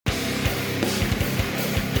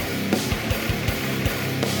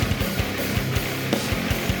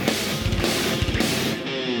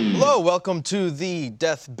Hello, welcome to the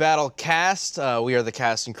Death Battle cast. We are the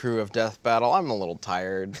cast and crew of Death Battle. I'm a little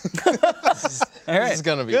tired. This is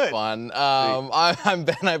gonna be fun. I'm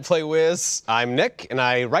Ben, I play Wiz. I'm Nick, and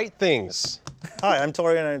I write things. Hi, I'm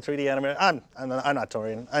Torian, I'm a 3D animator. I'm not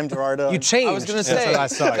Torian, I'm Gerardo. You changed. I was gonna say,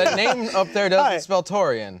 that name up there doesn't spell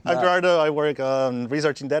Torian. I'm Gerardo, I work on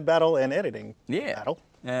researching Death Battle and editing Battle.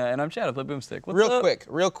 And I'm Chad, I play Boomstick. What's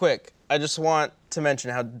Real quick, I just want to mention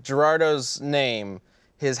how Gerardo's name,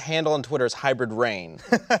 his handle on Twitter is Hybrid Rain.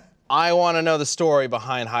 I want to know the story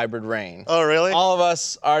behind Hybrid Rain. Oh, really? All of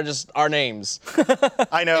us are just our names.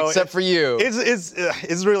 I know. Except for you.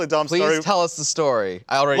 It's really dumb story. Please tell us the story.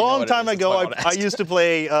 I already know Long what time it is. ago, I used to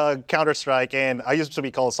play Counter-Strike, and I used to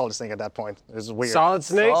be called Solid Snake at that point. It was weird. Solid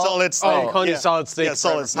Snake? Solid Snake. Oh, calling you Solid Snake. Yeah,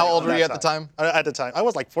 Solid Snake. How old were you at the time? At the time, I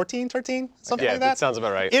was like 14, 13, something like that. That sounds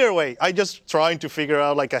about right. Either way, I just trying to figure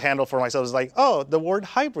out like a handle for myself. It's like, oh, the word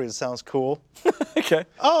hybrid sounds cool. Okay.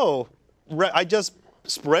 Oh, I just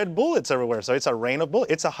spread bullets everywhere, so it's a rain of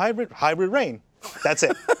bullets. It's a hybrid rain. That's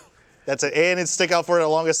it. That's it. And it stick out for the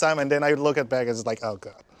longest time, and then I look at back and it's like, oh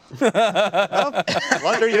god. Well,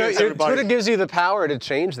 wonder years, everybody. Twitter gives you the power to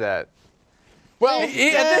change that. Well, At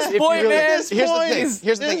this point, man.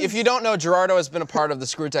 Here's the thing. If you don't know, Gerardo has been a part of the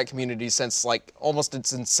ScrewTech community since like almost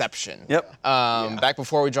its inception. Yep. Back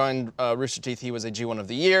before we joined Rooster Teeth, he was a G1 of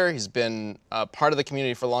the Year. He's been part of the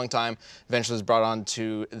community for a long time. Eventually was brought on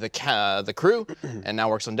to the crew, and now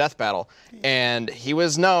works on Death Battle. And he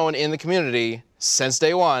was known in the community since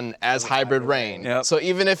day one as Hybrid Rain. Yep. So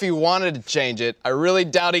even if he wanted to change it, I really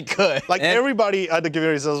doubt he could. Like everybody at the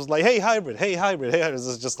community was like, hey hybrid, hey hybrid, hey hybrid. This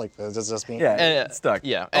is just like this. It's just me. Yeah, it's stuck.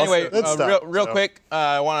 Yeah. Anyway, It's stuck, real so. quick,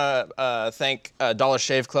 I want to thank Dollar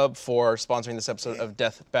Shave Club for sponsoring this episode of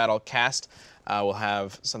Death Battle Cast. We'll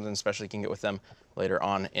have something special you can get with them later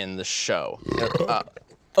on in the show.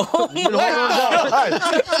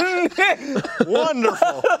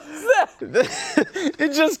 Wonderful.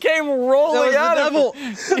 It just came rolling out of him.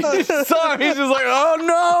 He saw him, he's just like, oh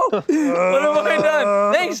no! What have I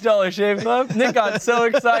done? Thanks, Dollar Shave Club. Nick got so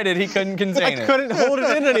excited he couldn't contain it. I couldn't hold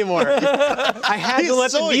it in anymore. I had to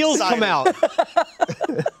let so the wheels come out.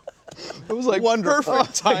 It was like Wonderful.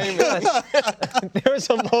 perfect timing. There was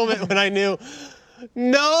a moment when I knew,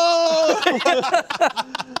 no!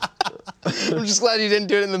 I'm just glad you didn't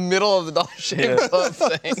do it in the middle of the Dollar Shave Club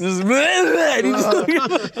thing.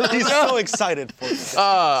 He's so excited for it.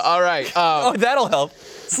 All right. Oh, that'll help.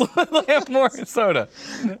 Slowly have more soda.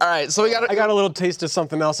 All right. So I got a little taste of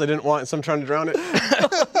something else I didn't want, so I'm trying to drown it.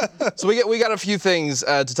 So we got a few things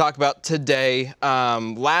to talk about today.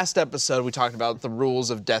 Last episode we talked about the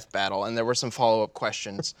rules of Death Battle, and there were some follow-up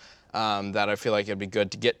questions that I feel like it'd be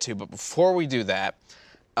good to get to. But before we do that,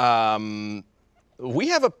 we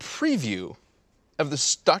have a preview of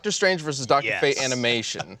the Doctor Strange versus Dr. Fate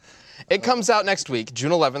animation. It comes out next week,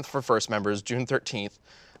 June 11th for first members, June 13th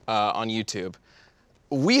on YouTube.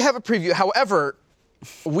 We have a preview. However,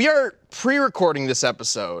 we are pre-recording this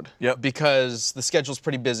episode because the schedule's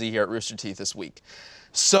pretty busy here at Rooster Teeth this week.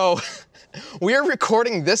 So we are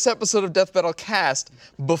recording this episode of Death Battle Cast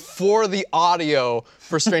before the audio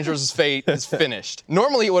for Strange vs. Fate is finished.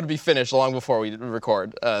 Normally it would be finished long before we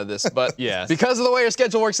record this, but because of the way our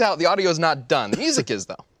schedule works out, the audio is not done. The music is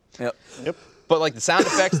though. Yep. But like the sound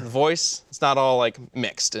effects, the voice, it's not all like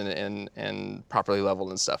mixed and properly leveled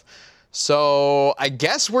and stuff. So I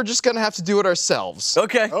guess we're just gonna have to do it ourselves.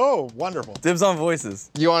 Okay. Oh, wonderful. Dibs on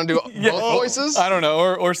voices. You want to do both voices? I don't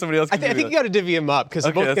know, or somebody else I can do think you got to divvy them up, because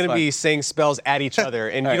Okay, they're both that's going to be fine. saying spells at each other,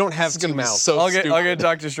 and you don't have It's two gonna be mouths. so I'll stupid. get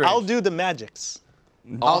Dr. Strange. I'll do the magics.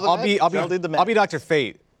 I'll be I'll do Dr.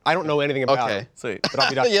 Fate. I don't know anything about Okay. him, Sweet. but I'll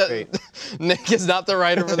be Dr. Fate. Nick is not the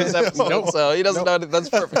writer for this episode, so he doesn't know. That's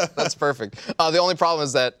perfect. That's perfect. The only problem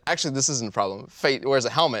is that actually this isn't a problem. Fate wears a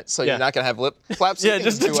helmet, so you're not gonna have lip flaps. Yeah,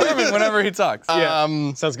 just determine whenever he talks.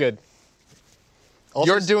 Sounds good.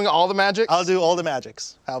 You're doing all the magic. I'll do all the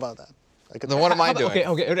magics. How about that? Then what am I doing?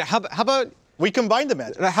 Okay. How about We combine the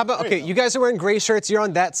magic. you guys are wearing gray shirts. You're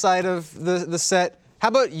on that side of the set. How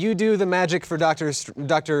about you do the magic for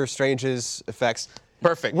Doctor Strange's effects?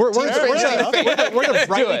 Perfect. We're Team Strange and Fate. we're a Do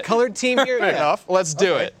brightly it. colored team here. Enough. Let's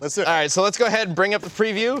do it. let's do it. All right, so let's go ahead and bring up the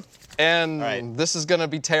preview, and right. this is gonna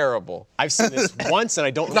be terrible. I've seen this once, and I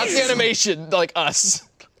don't. Not the animation, like us.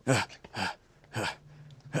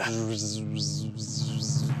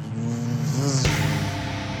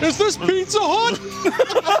 Is this Pizza Hut?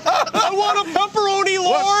 I want a pepperoni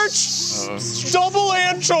large, double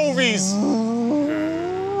anchovies.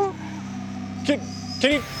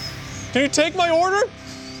 Can you take my order?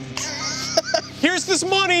 Here's this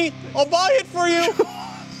money. I'll buy it for you.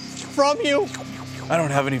 From you. I don't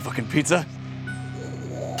have any fucking pizza.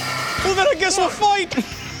 Well, then I guess we'll fight.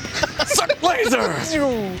 Laser!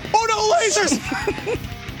 Oh no, lasers!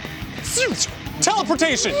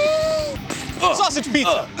 Teleportation. Sausage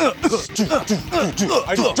pizza.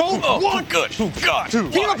 I don't want good. God.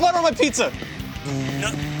 peanut butter on my pizza.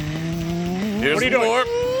 Here's What are you doing? more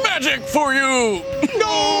magic for you.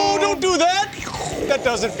 No, don't do that. That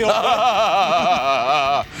doesn't feel good.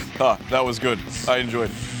 That was good. I enjoyed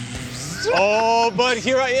it. Oh, but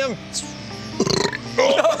here I am.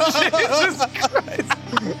 Jesus Christ.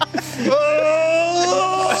 Oh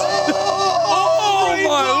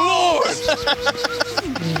my Lord!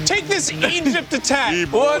 Take this Egypt attack.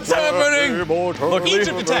 What's happening? Look,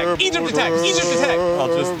 Egypt attack. Egypt attack. Egypt attack.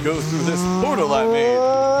 I'll just go through this portal I made.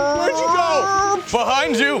 Where'd you go?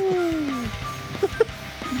 Behind you.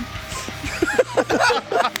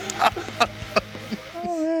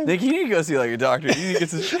 Nick, you need to go see like a doctor. You need to get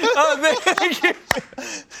some. Oh, thank you.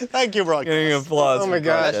 Thank you, Brock. Getting applause. Oh my for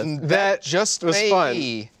gosh. Brock. That just was may fun.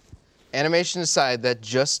 be, animation aside, that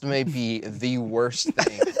just may be the worst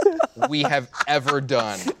thing we have ever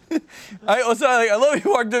done. I love he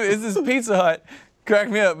walked up. Is this Pizza Hut? Cracked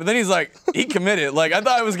me up, but then he's like, he committed. Like I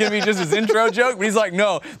thought it was gonna be just his intro joke, but he's like,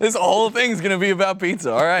 no, this whole thing's gonna be about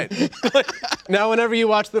pizza. All right. Now, whenever you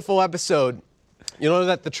watch the full episode, you'll know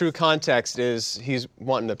that the true context is he's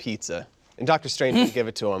wanting a pizza, and Dr. Strange didn't give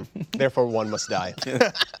it to him. Therefore, one must die.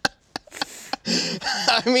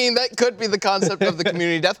 I mean, that could be the concept of the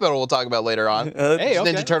community death battle we'll talk about later on. Hey,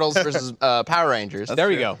 okay. Ninja Turtles versus Power Rangers. There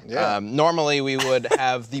we go. Yeah. Normally we would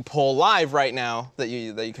have the poll live right now that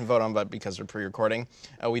you can vote on, but because we're pre-recording,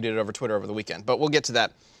 we did it over Twitter over the weekend. But we'll get to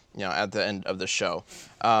that, at the end of the show.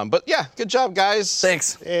 But yeah, good job, guys.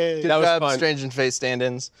 Thanks. Good That was job, fun. Strange and Face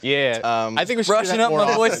stand-ins. Yeah. I think we should do Brushing that up more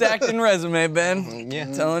my often. voice acting resume, Ben. Yeah.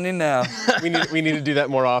 I'm telling you now. We need to do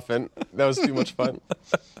that more often. That was too much fun.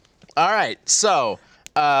 All right, so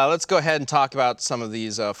let's go ahead and talk about some of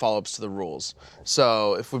these follow-ups to the rules.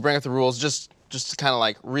 So if we bring up the rules, just to kind of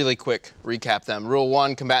like really quick recap them. Rule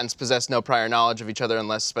 1, combatants possess no prior knowledge of each other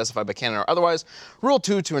unless specified by canon or otherwise. Rule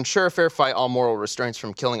 2, to ensure a fair fight, all moral restraints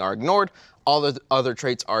from killing are ignored. All the other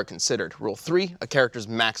traits are considered. Rule 3, a character's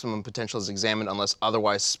maximum potential is examined unless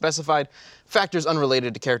otherwise specified. Factors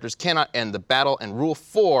unrelated to characters cannot end the battle. And Rule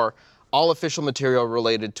 4, all official material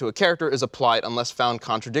related to a character is applied unless found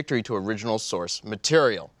contradictory to original source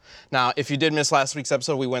material. Now, if you did miss last week's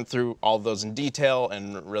episode, we went through all of those in detail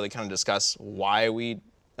and really kind of discussed why we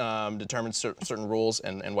determined certain rules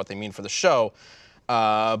and what they mean for the show.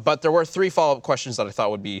 But there were 3 follow-up questions that I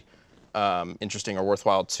thought would be interesting or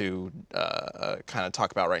worthwhile to kind of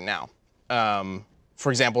talk about right now.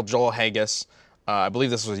 For example, Joel Haggis, I believe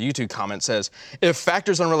this was a YouTube comment, says, if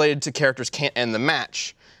factors unrelated to characters can't end the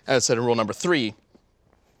match, as said in rule number 3,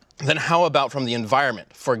 then how about from the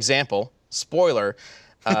environment? For example, spoiler,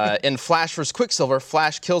 in Flash vs. Quicksilver,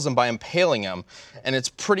 Flash kills him by impaling him, and it's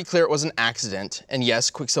pretty clear it was an accident. And yes,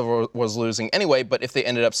 Quicksilver was losing anyway, but if they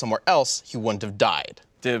ended up somewhere else, he wouldn't have died.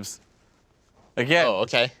 Dibs. Again, Oh,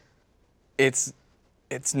 okay. it's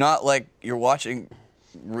not like you're watching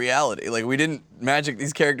reality. Like we didn't magic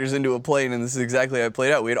these characters into a plane and this is exactly how it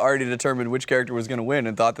played out. We had already determined which character was going to win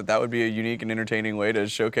and thought that would be a unique and entertaining way to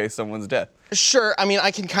showcase someone's death. Sure, I mean,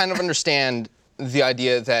 I can kind of understand the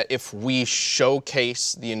idea that if we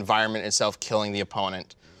showcase the environment itself killing the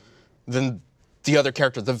opponent, then the other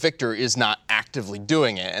character, the victor, is not actively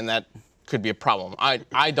doing it, and that could be a problem.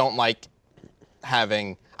 I don't like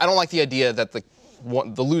the idea that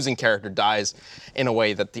the losing character dies in a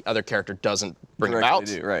way that the other character doesn't bring about.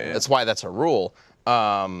 Right, yeah. That's why that's a rule.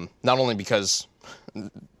 Not only because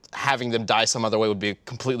having them die some other way would be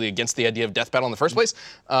completely against the idea of death battle in the first place,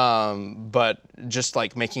 but just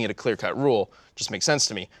like making it a clear-cut rule just makes sense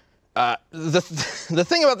to me. The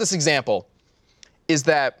thing about this example is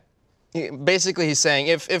that basically he's saying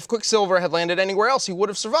if Quicksilver had landed anywhere else, he would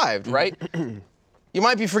have survived, right? You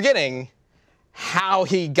might be forgetting how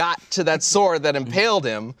he got to that sword that impaled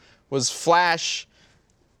him was Flash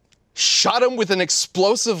shot him with an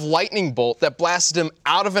explosive lightning bolt that blasted him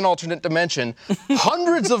out of an alternate dimension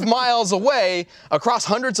hundreds of miles away, across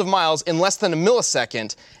hundreds of miles in less than a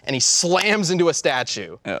millisecond, and he slams into a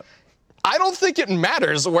statue. Yeah. I don't think it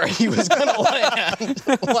matters where he was gonna land.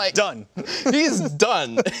 Like, Done. He's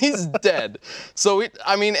done. He's dead. So,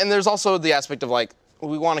 and there's also the aspect of like,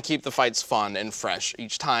 we want to keep the fights fun and fresh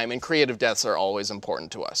each time, and creative deaths are always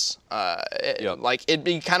important to us. Like, it'd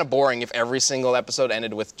be kind of boring if every single episode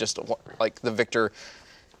ended with just like the victor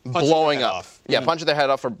blowing up. off. Yeah, punching their head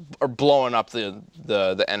off or blowing up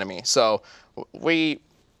the enemy. So we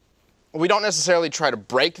don't necessarily try to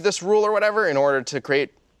break this rule or whatever in order to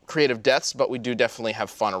create creative deaths, but we do definitely have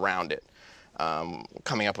fun around it.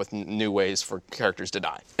 coming up with new ways for characters to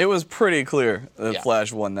die. It was pretty clear that Yeah.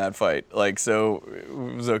 Flash won that fight. Like, so it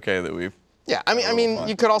was okay that we. Yeah, I mean,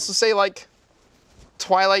 you could also say like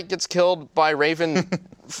Twilight gets killed by Raven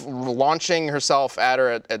launching herself at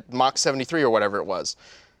her at Mach 73 or whatever it was.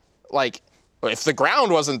 Like, if the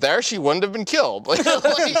ground wasn't there, she wouldn't have been killed. Like,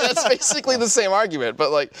 that's basically the same argument.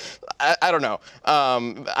 But like, I don't know.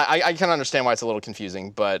 I can understand why it's a little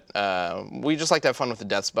confusing, but we just like to have fun with the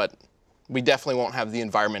deaths. But we definitely won't have the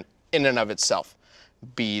environment in and of itself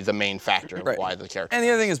be the main factor of why the character. And the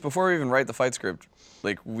other thing is, before we even write the fight script,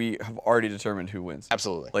 like we have already determined who wins.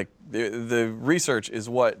 Absolutely. Like the research is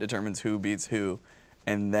what determines who beats who,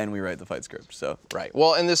 and then we write the fight script. So. Right.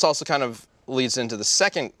 Well, and this also kind of leads into the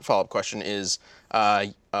second follow-up question is,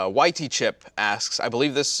 YT Chip asks, I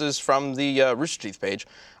believe this is from the Rooster Teeth page,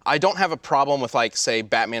 I don't have a problem with, like, say,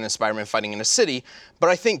 Batman and Spider-Man fighting in a city, but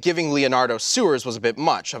I think giving Leonardo sewers was a bit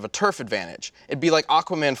much of a turf advantage. It'd be like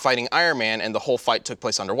Aquaman fighting Iron Man and the whole fight took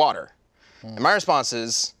place underwater. And my response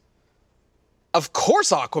is, of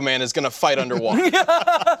course Aquaman is going to fight underwater.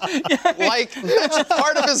 Like, that's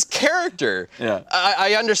part of his character. Yeah.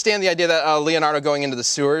 I understand the idea that Leonardo going into the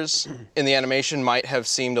sewers in the animation might have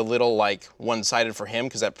seemed a little, like, one-sided for him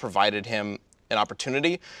because that provided him an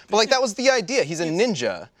opportunity. But, like, that was the idea. He's a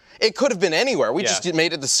ninja. It could have been anywhere. We just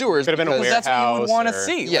made it the sewers. Could have been a because- warehouse. That's what you would want to or-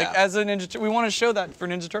 see. Yeah. Like as a Ninja, we want to show that for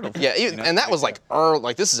Ninja Turtles. Yeah, and that was like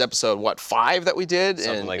this is episode 5 that we did,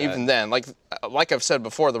 Something and like even that. then, like I've said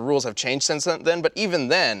before, the rules have changed since then. But even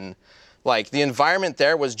then, like the environment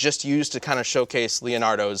there was just used to kind of showcase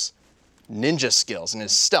Leonardo's ninja skills and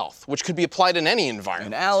his stealth, which could be applied in any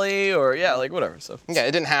environment. An alley or like whatever. So. Yeah,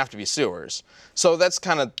 it didn't have to be sewers. So that's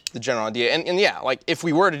kind of the general idea. And yeah, like if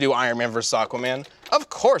we were to do Iron Man versus Aquaman, of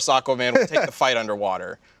course Aquaman would take the fight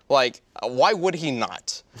underwater. Like, why would he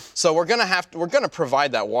not? So we're gonna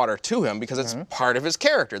provide that water to him because it's part of his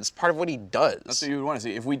character. It's part of what he does. That's what you would want to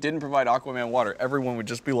see. If we didn't provide Aquaman water, everyone would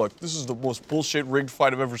just be like, "This is the most bullshit rigged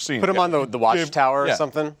fight I've ever seen." Put him on the watchtower Yeah. or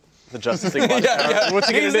something. The Justice League watchtower. What's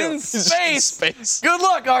he gonna He's do? in space. Space. Good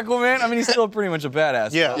luck, Aquaman. I mean, he's still pretty much a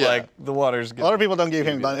badass. Yeah. but, Yeah. Like the water's A good. lot of people don't give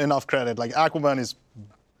him enough credit. Like Aquaman is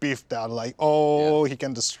beefed out. Like, he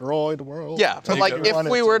can destroy the world. Yeah, but like if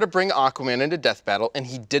wanted we to. were to bring Aquaman into Death Battle and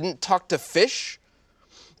he didn't talk to fish,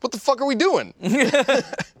 what the fuck are we doing?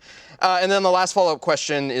 And then the last follow-up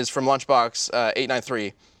question is from Lunchbox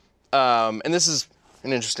 893, and this is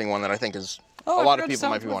an interesting one that I think is a lot of people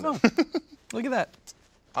might be wondering. Look at that.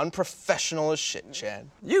 Unprofessional as shit, Chad.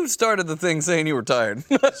 You started the thing saying you were tired.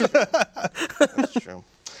 That's true.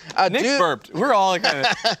 Nick burped. We're all kind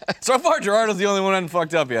of. So far, Gerardo's the only one who hasn't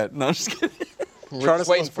fucked up yet. No, I'm just kidding. We're just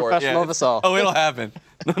waiting for it. Professional of us all. Oh, it'll happen.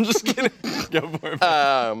 No, I'm just kidding. Go for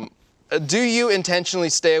it. Do you intentionally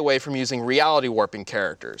stay away from using reality warping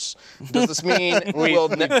characters? Does this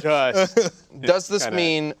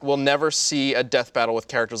mean we'll never see a death battle with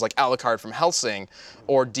characters like Alucard from Hellsing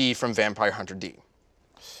or D from Vampire Hunter D?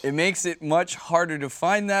 It makes it much harder to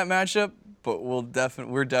find that matchup, but we're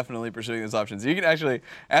definitely pursuing those options. You can actually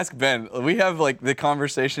ask Ben. We have like the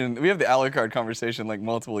conversation. We have the Alucard conversation like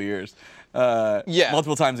multiple years.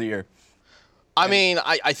 Multiple times a year. I mean,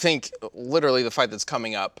 I think literally the fight that's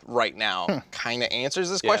coming up right now kind of answers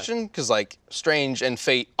this question because like Strange and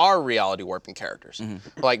Fate are reality warping characters.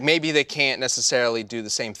 Like maybe they can't necessarily do the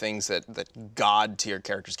same things that God tier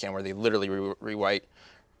characters can, where they literally rewrite.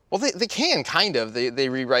 Well, they can kind of. They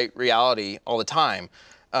rewrite reality all the time.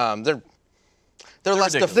 They're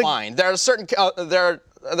less ridiculous. defined. There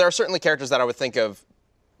are certainly characters that I would think of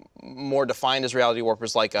more defined as reality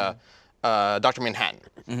warpers, like Dr. Manhattan,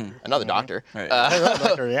 another doctor. Right.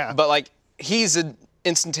 Doctor, yeah. But like he's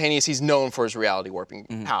instantaneous. He's known for his reality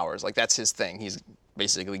warping powers. Like that's his thing. He's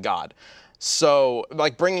basically God. So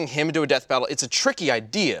like bringing him into a death battle, it's a tricky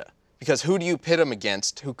idea because who do you pit him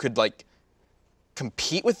against? Who could like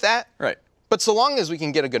compete with that? Right. But so long as we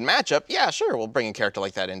can get a good matchup, yeah, sure, we'll bring a character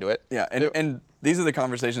like that into it. Yeah, and these are the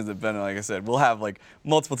conversations that Ben, like I said, we'll have like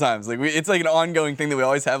multiple times. Like it's like an ongoing thing that we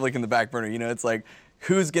always have like in the back burner. You know, it's like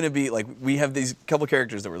who's gonna be like we have these couple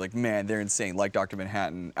characters that we're like, man, they're insane, like Dr.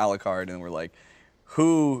 Manhattan, Alucard, and we're like,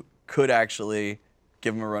 who could actually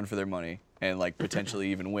give them a run for their money and like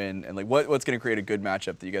potentially even win, and like what's gonna create a good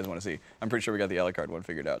matchup that you guys want to see? I'm pretty sure we got the Alucard one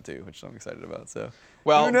figured out too, which I'm excited about. So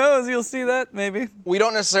Well, who knows? You'll see that maybe. We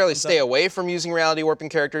don't necessarily stay away from using reality warping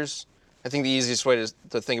characters. I think the easiest way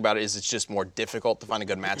to think about it is it's just more difficult to find a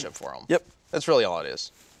good matchup for them. Yep. That's really all it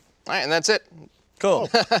is. All right, and that's it. Cool.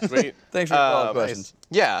 Sweet. Thanks for the follow-up questions.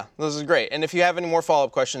 Yeah, this is great. And if you have any more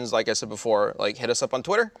follow-up questions, like I said before, like hit us up on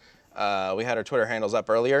Twitter. We had our Twitter handles up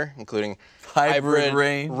earlier, including Hybrid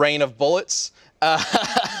Rain. Rain of Bullets.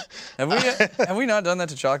 Have we not done that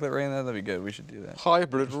to Chocolate Rain? That'd be good. We should do that.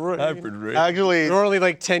 Hybrid rain. Hybrid Rain. Actually, We're only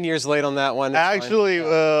like 10 years late on that one. It's fine. Actually,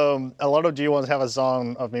 a lot of G1s have a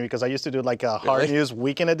song of me because I used to do like a hard news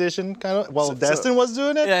weekend edition kind of. Well, Destin was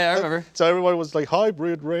doing it. Yeah, I remember. So everyone was like,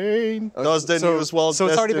 "Hybrid rain does the so- news well." so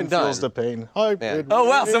it's already Destin been done. feels the pain. Hybrid Oh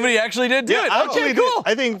wow, rain. somebody actually did do Yeah, it. actually Okay, did. cool.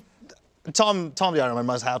 I think Tom the Ironman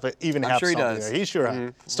must have it. Even have sure he something does. there. He sure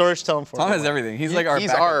has. Storage Tom for. Tom has everything. He's like our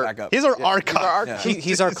he's backup. He's our archive. Yeah.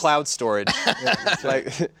 He's our cloud storage. Like,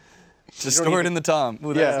 Just store it in the Tom.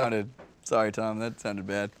 Ooh, that Yeah. sounded. Sorry, Tom. That sounded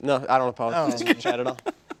bad. no, I don't apologize. Chat at all.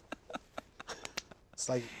 It's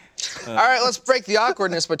like All right, let's break the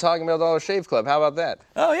awkwardness by talking about Dollar Shave Club. How about that?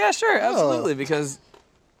 Oh yeah, sure, absolutely, because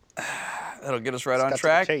that'll get us right on cut to the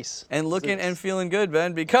track chase. and looking and feeling good,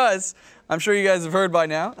 Ben. Because I'm sure you guys have heard by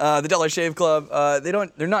now, the Dollar Shave Club.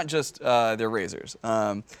 They're not just their razors.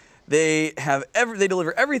 They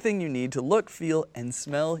deliver everything you need to look, feel, and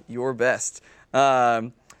smell your best.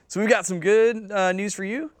 So we've got some good news for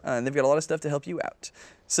you, and they've got a lot of stuff to help you out.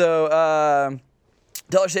 So.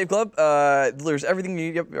 Dollar Shave Club delivers everything you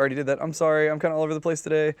need. Yep, we already did that. I'm sorry. I'm kind of all over the place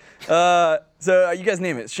today. So you guys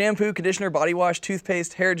name it. Shampoo, conditioner, body wash,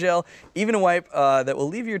 toothpaste, hair gel, even a wipe that will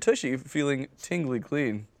leave your tushy feeling tingly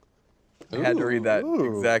clean. I had to read that.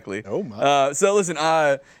 Exactly. Oh, my. So listen,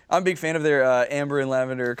 I'm a big fan of their Amber and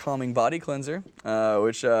Lavender Calming Body Cleanser,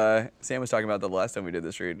 which Sam was talking about the last time we did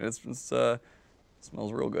this read. It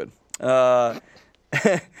smells real good.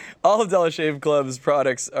 All of Dollar Shave Club's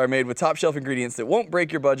products are made with top shelf ingredients that won't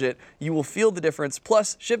break your budget. You will feel the difference.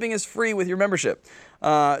 Plus, shipping is free with your membership.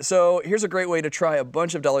 So here's a great way to try a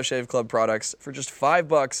bunch of Dollar Shave Club products. For just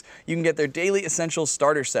 $5, you can get their Daily Essentials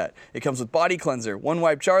Starter Set. It comes with body cleanser, One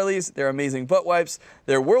Wipe Charlie's, their amazing butt wipes,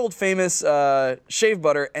 their world famous shave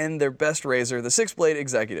butter, and their best razor, the 6-blade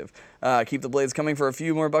Executive. Keep the blades coming for a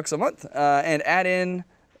few more bucks a month, and add in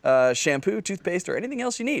shampoo, toothpaste, or anything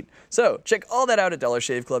else you need. So check all that out at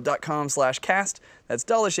dollarshaveclub.com/cast. That's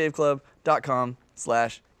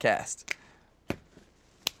dollarshaveclub.com/cast.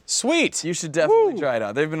 Sweet. You should definitely try it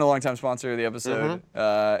out. They've been a long-time sponsor of the episode,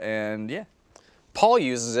 and yeah. Paul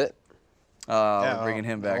uses it. We're bringing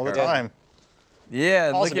him back. all the All right. time.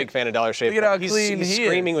 Yeah, Paul's a big fan of Dollar Shave look at Club. how clean he's he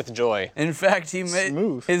screaming is. with joy. In fact, he made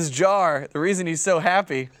Smooth. his jar. The reason he's so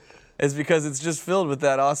happy is because it's just filled with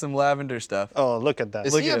that awesome lavender stuff. Oh, look at that.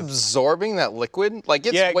 Is he absorbing that liquid? Like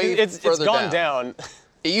it's Yeah, way it's further gone down.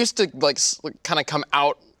 It used to like kind of come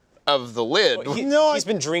out of the lid. He's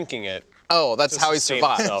been drinking it. Oh, that's how he save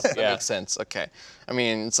survived. himself, That yeah. makes sense. Okay. I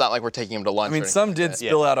mean, it's not like we're taking him to lunch. I mean, or some anything. did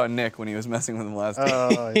spill out on Nick when he was messing with him last week.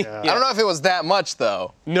 Oh, yeah. I don't know if it was that much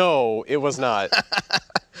though. No, it was not.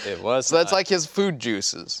 It was. So that's like his food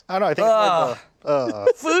juices. I don't know. I think it's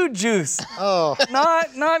like Food juice. oh.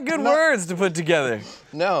 Not good words to put together.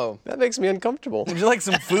 No, that makes me uncomfortable. Would you like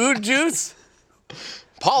some food juice?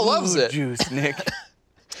 Paul loves Food it. juice, Nick.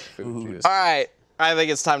 All right, I think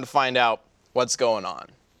it's time to find out what's going on.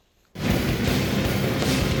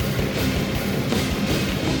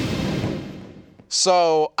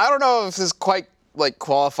 So I don't know if this quite like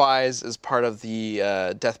qualifies as part of the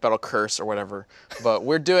Death Battle curse or whatever, but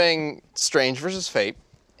we're doing Strange versus Fate,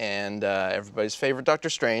 and everybody's favorite Doctor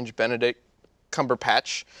Strange, Benedict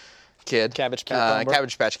Cumberbatch Kid, Cabbage Patch Cumber.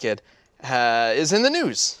 Cabbage Patch Kid, is in the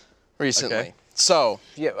news recently. Okay. So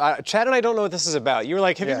Yeah, Chad and I don't know what this is about. You were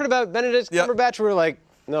like, have you heard about Benedict Cumberbatch? We were like,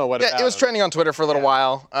 no, what about yeah, it was him? trending on Twitter for a little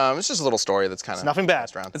while. It's just a little story that's kind of nothing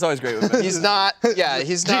bad. around. It's always great with him. He's not. Yeah,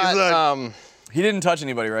 he's not. like- He didn't touch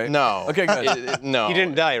anybody, right? No. Okay, good. No. He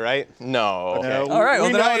didn't die, right? No. Okay. All right, well,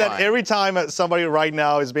 we then know I- that every time somebody right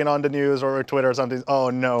now has been on the news or Twitter or something, oh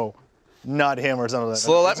no, not him or something like that.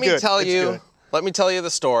 So let It's me good. tell It's you. good. Let me tell you the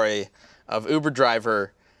story of Uber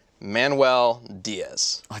driver Manuel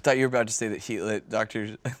Diaz. I thought you were about to say that he let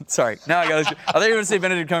Dr. Sorry, now I got. I thought you were going to say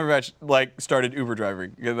Benedict Cumberbatch like started Uber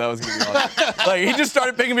driving. Yeah, that was going to be awesome. Like he just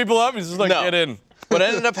started picking people up. He's just like, No. get in. What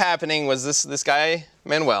ended up happening was this guy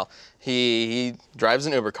Manuel. He drives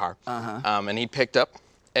an Uber car, and he picked up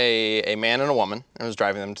a man and a woman and was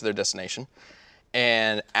driving them to their destination.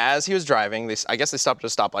 And as he was driving, I guess they stopped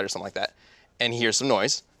at a stoplight or something like that, and he hears some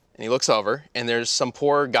noise. And he looks over, and there's some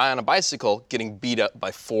poor guy on a bicycle getting beat up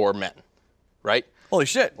by 4 men, right? Holy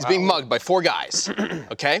shit. He's being mugged by 4 guys,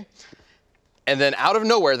 okay? And then out of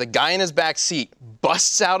nowhere, the guy in his back seat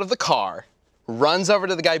busts out of the car, runs over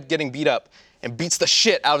to the guy getting beat up, and beats the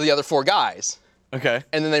shit out of the other 4 guys. Okay.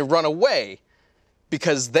 And then they run away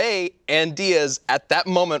because they and Diaz at that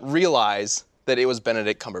moment realize that it was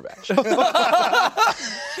Benedict Cumberbatch.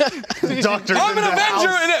 Doctor. I'm an Avenger!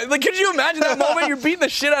 And, like, could you imagine that moment? You're beating the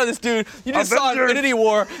shit out of this dude. You just saw Avenger. Infinity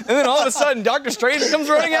War, and then all of a sudden Doctor Strange comes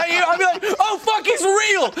running at you. I'd be like, oh, fuck, he's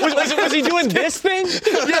real! Was he doing this thing?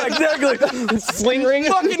 Yeah, exactly. Sling ring?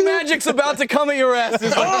 Fucking magic's about to come at your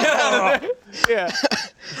asses. Like, get out of there. Yeah.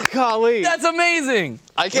 Golly. That's amazing.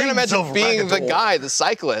 I can't Rings imagine of being the Ragdoll. guy, the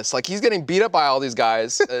cyclist. Like, he's getting beat up by all these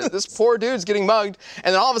guys. This poor dude's getting mugged.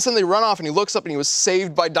 And then all of a sudden they run off and he looks up and he was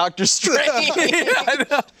saved by Doctor Strange. Yeah, I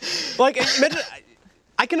know. Like,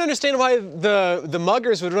 I can understand why the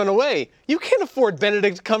muggers would run away. You can't afford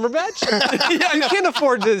Benedict Cumberbatch. Yeah, You can't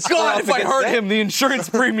afford to square God, off if I against hurt that. him, the insurance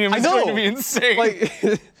premium is know. going to be insane.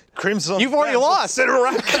 Like, Crimson. you've already lost.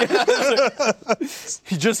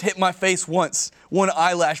 He just hit my face once. One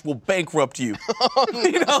eyelash will bankrupt you.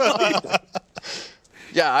 You know?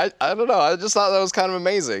 Yeah, I don't know. I just thought that was kind of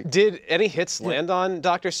amazing. Did any hits land on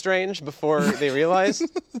Doctor Strange before they realized?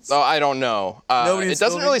 So I don't know. Nobody's It doesn't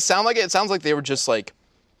told me. really sound like it. It sounds like they were just like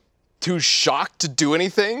too shocked to do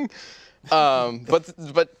anything. But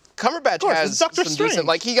Cumberbatch course, has it's Doctor some Strange. decent,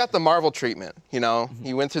 like he got the Marvel treatment. You know,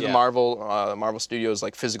 he went through the Yeah. Marvel Studios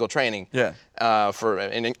like physical training. Yeah. For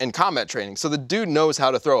in combat training. So the dude knows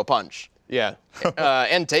how to throw a punch. Yeah.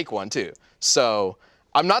 And take one too. So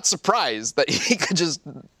I'm not surprised that he could just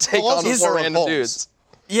take Well, on also four Sherlock random Holmes. dudes.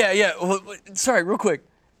 Yeah, yeah. Well, sorry, real quick.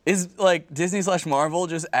 Is like Disney/Marvel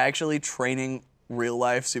just actually training real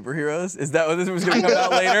life superheroes? Is that what this was going to come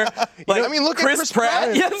out later? Like, I mean, look at Chris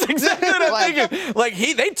Pratt. Yeah, that's exactly what I'm Like- thinking. Like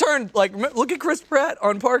they turned like look at Chris Pratt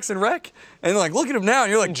on Parks and Rec, and like look at him now,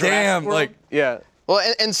 and you're like, damn, World? like Yeah. Well,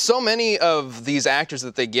 and so many of these actors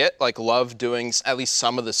that they get like love doing at least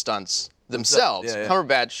some of the stunts themselves, Yeah, yeah.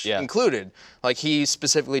 Cumberbatch Yeah. included. Like he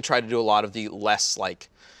specifically tried to do a lot of the less like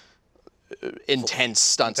intense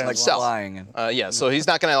stunts himself. flying and- Yeah, so he's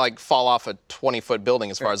not gonna like fall off a 20-foot building,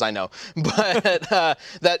 as far as I know. But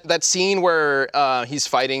that scene where he's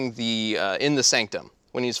fighting the in the Sanctum,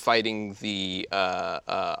 when he's fighting the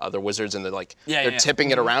other wizards and they're Yeah, they're yeah.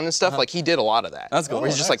 tipping it around and stuff. Like he did a lot of that. That's cool. Where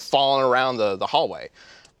he's Oh, just like falling around the hallway.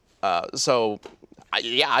 So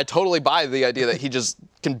I totally buy the idea that he just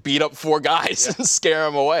can beat up four guys and scare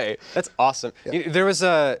them away. That's awesome. There was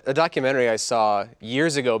a documentary I saw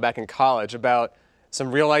years ago back in college about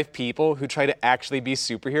some real life people who try to actually be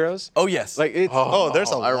superheroes. oh yes, Like it's Oh,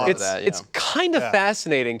 there's a I lot. remember it's that, it's yeah. kind of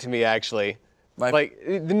fascinating to me actually. My- Like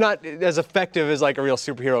not as effective as like a real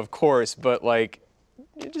superhero, of course, but like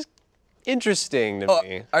just interesting to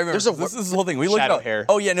me. I remember. This is the whole thing. We looked Shadow up. hair.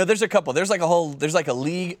 Oh yeah, no, there's a couple. There's like a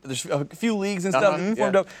league. There's a few leagues and stuff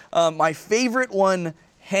formed up. My favorite one,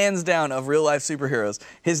 hands down, of real life superheroes.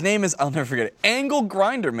 His name is, I'll never forget it, Angle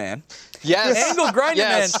Grinder Man. Yes. Angle Grinder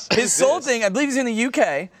Yes. Man. His sole thing, I believe he's in the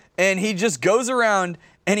UK, and he just goes around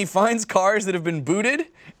and he finds cars that have been booted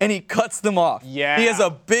and he cuts them off. Yeah. He has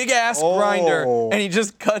a big ass grinder Oh. and he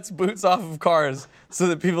just cuts boots off of cars so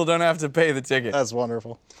that people don't have to pay the ticket. That's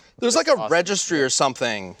wonderful. There's like a registry or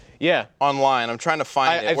something Yeah. online. I'm trying to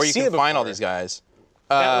find it I've where you seen can it find all before. these guys.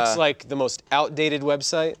 That looks like the most outdated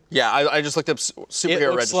website. Yeah, I just looked up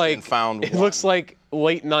superhero registry and found it one. looks like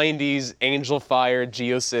late '90s Angel Fire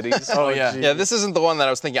GeoCities. Oh yeah. Yeah, this isn't the one that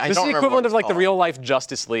I was thinking. I This is don't the remember equivalent what of like it's the called. real life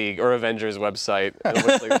Justice League or Avengers website. It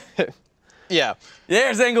looks like- Yeah.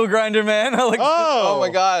 There's Angle Grinder Man. I like. Oh my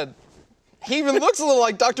God. He even looks a little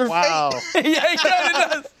like Dr. Wow. Fate. Yeah, he kind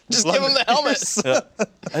of does. Just give him the helmet.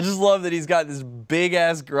 I just love that he's got this big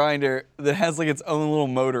ass grinder that has like its own little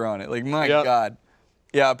motor on it. Like my Yep. God.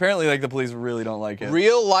 Yeah, apparently like the police really don't like it.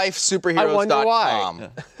 RealLifeSuperheroes.com. I wonder why.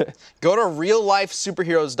 Go to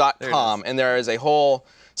RealLifeSuperheroes.com and there is a whole.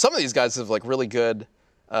 Some of these guys have like really good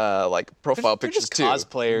like profile They're pictures just too.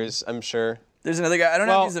 cosplayers, I'm sure. There's another guy. I don't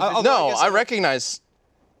know Well, if he's I'll- official. No, I guess I recognize.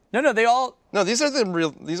 No, they all. No, these are the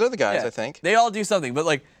real. These are the guys. Yeah, I think. they all do something, but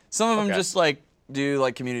like some of them Okay. just like do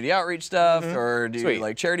like community outreach stuff or do Sweet.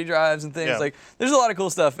 like charity drives and things. Yeah. Like there's a lot of cool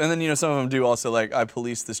stuff, and then some of them do also like I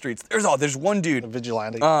police the streets. There's one dude.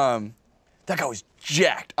 Vigilante. That guy was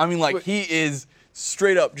jacked. I mean, like he is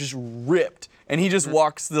straight up just ripped, and he just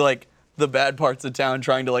walks the bad parts of town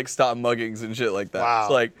trying to like stop muggings and shit like that. Wow.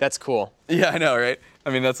 It's like, That's cool. yeah, I know, right? I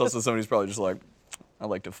mean, that's also somebody's probably just like, I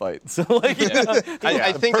like to fight. So like, you know,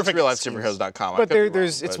 I think it's perfect RealLifeSuperheroes.com. I But could be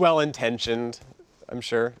there's wrong, it's but- well intentioned, I'm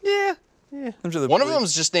sure. Yeah. I'm sure the One of police- them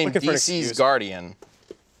is just named Looking for an DC's excuse. Guardian,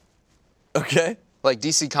 okay. like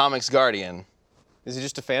DC Comics Guardian. Is he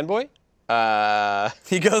just a fanboy?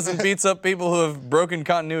 He goes and beats up people who have broken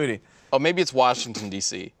continuity. Oh, maybe it's Washington,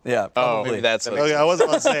 D.C. Yeah, probably. Maybe that's what Okay, I wasn't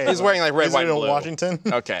about to say. He's wearing like red, Is white, it and in blue. Washington?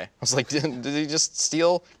 Okay. I was like, did he just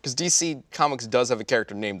steal? Because DC Comics does have a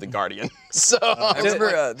character named the Guardian. So I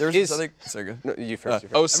remember there was this other. Sorry, go. No, you first.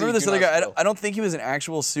 OC, I remember this do other not guy. steal. I don't think he was an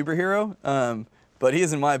actual superhero, but he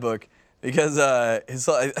is in my book because I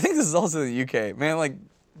think this is also in the UK. Man, like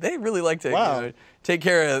they really like to Wow. take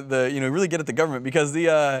care of really get at the government because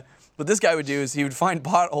what this guy would do is he would find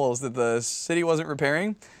potholes that the city wasn't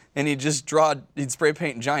repairing, and he'd spray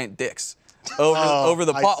paint giant dicks over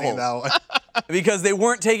the I potholes. seen that one. Because they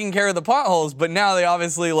weren't taking care of the potholes, but now they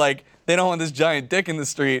obviously they don't want this giant dick in the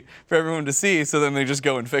street for everyone to see, so then they just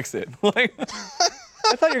go and fix it. Like,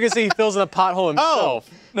 I thought you were gonna say he fills in a pothole himself.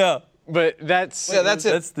 no, But that's Yeah, that's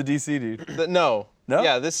it. that's the DC dude. No. No?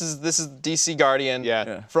 Yeah, this is DC Guardian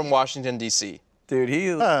Yeah. from Washington, D.C. Dude,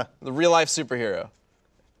 The real life superhero.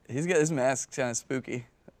 he's got his mask kind of spooky.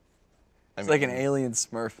 It's like an alien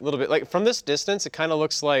Smurf. a little bit like from this distance. It kind of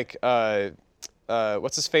looks like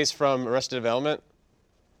what's his face from Arrested Development.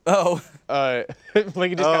 Oh, Like he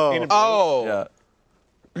just got painted blue. Oh.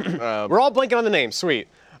 yeah. We're all blanking on the name. Sweet.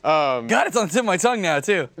 God, it's on the tip of my tongue now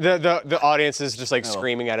too. The audience is just like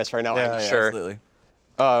screaming at us right now. Yeah, I'm yeah, sure. Absolutely.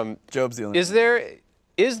 Job's the only.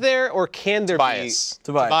 Is there or can there Tobias. be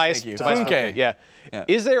Tobias, thank you. Tobias, Funke. okay, yeah. Yeah.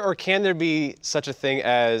 Is there or can there be such a thing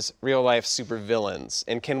as real life supervillains?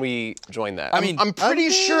 And can we join that? I mean, I'm pretty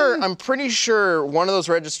sure one of those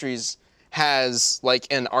registries has like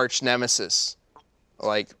an arch nemesis.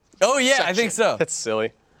 Like oh yeah, I think so. that's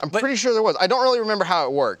silly. I'm pretty sure there was. I don't really remember how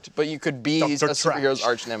it worked, but you could be Dr. a superhero's Trash.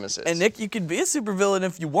 arch nemesis. And Nick, you could be a supervillain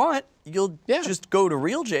if you want. You'll just go to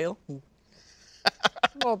real jail.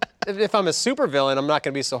 Well, if I'm a supervillain, I'm not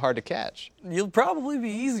going to be so hard to catch. You'll probably be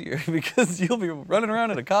easier because you'll be running around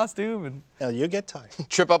in a costume and Yeah, you get tired.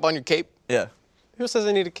 Trip up on your cape. yeah. Who says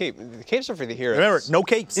I need a cape? The capes are for the heroes. Remember, no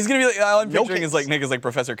capes. He's gonna be like, all I'm No picturing is case. like Nick is like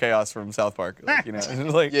Professor Chaos from South Park, like, you know,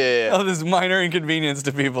 like Yeah. oh, this minor inconvenience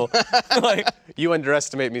to people. Like, You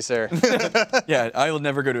underestimate me, sir. yeah, I will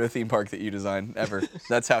never go to a theme park that you design ever.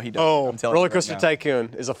 That's how he does. Oh, it. I'm telling Roller you right Coaster now.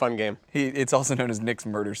 Tycoon is a fun game. It's also known as Nick's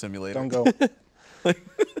Murder Simulator. Don't go.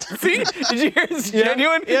 See? Did you hear it's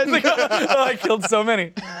genuine? Yeah. He's like, oh, I killed so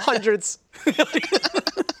many. Hundreds.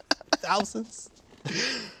 Thousands.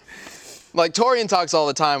 Like Torian talks all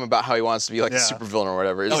the time about how he wants to be like a Yeah. supervillain or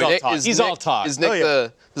whatever. Is He's all Nick, talk. is He's Nick- all talk. Is Nick Oh, yeah.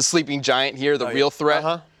 the sleeping giant here, the real threat?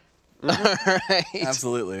 Uh-huh. Right.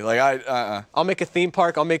 Absolutely. Like I'll make a theme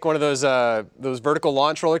park. I'll make one of those vertical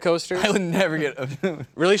launch roller coasters. I would never get.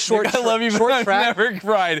 Really short. Nick, I love you, but short I've track, never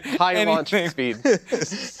cried. high launch anything. speed.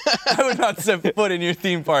 I would not set foot in your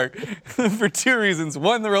theme park for two reasons.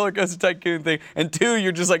 One, the roller coaster tycoon thing, and two,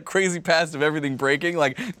 you're just like crazy past of everything breaking.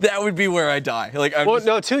 Like that would be where I die. Like I'm Well, just,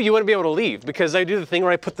 no, too, you wouldn't be able to leave because I do the thing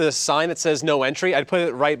where I put the sign that says no entry. I'd put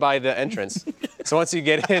it right by the entrance. So once you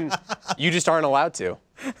get in, you just aren't allowed to.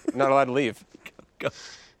 Not allowed to leave.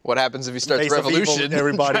 What happens if he starts Face of evil, revolution?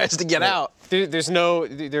 everybody. Tries to get out. There is no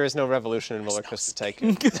revolution in Roller Coaster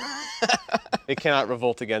Tycoon. They cannot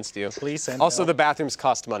revolt against you. Please send Also, help. the bathrooms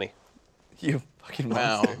cost money. you fucking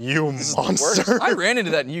Wow. monster. You monster. I ran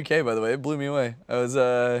into that in UK, by the way. It blew me away. I was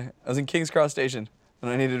in King's Cross Station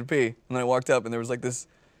and I needed to pee, and then I walked up and there was like this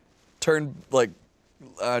I'm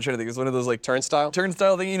trying to think. It's one of those like Turnstile?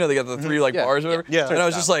 turnstile thing. You know, they got the three like Yeah, bars or whatever. yeah. And I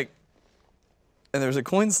was Turnstile. just like, and there was a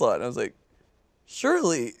coin slot. And I was like,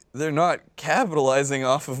 surely they're not capitalizing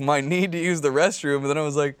off of my need to use the restroom. And then I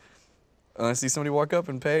was like, and I see somebody walk up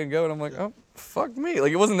and pay and go, and I'm like, oh, fuck me.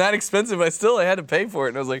 Like it wasn't that expensive. I had to pay for it.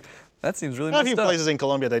 And I was like, that seems really A few messed up. places in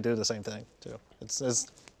Colombia they do the same thing too. It's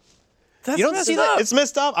That's You don't messed see that- up. it's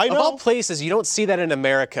messed up. I Of all know. places, you don't see that in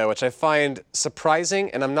America, which I find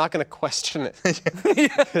surprising, and I'm not going to question it.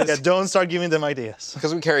 Yeah, don't start giving them ideas.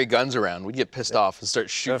 Because we carry guns around, we'd get pissed off and start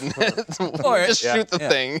shooting it. Or- Just yeah, shoot the yeah.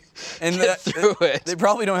 thing. And Get through it. They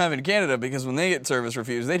probably don't have it in Canada because when they get service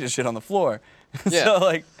refused, they just shit on the floor. Yeah. So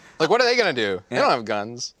like, Like, what are they gonna do? They Yeah. don't have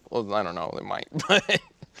guns. Well, I don't know. They might. But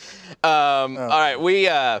all right, we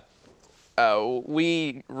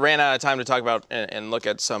ran out of time to talk about and look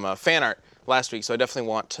at some fan art last week, so I definitely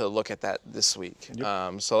want to look at that this week.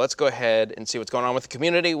 So let's go ahead and see what's going on with the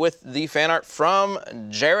community with the fan art from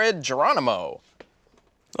Jared Geronimo.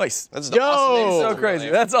 nice. That's the awesome name. So crazy.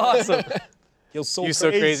 That's awesome. You're so You're so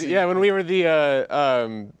crazy. Yeah, when we were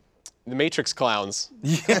the Matrix clowns.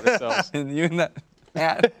 Yeah. And you and that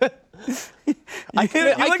hat. You I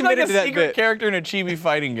look like committed a to that secret bit. character in a chibi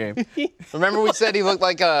fighting game. Remember we said he looked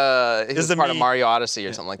like he was the part of me. Mario Odyssey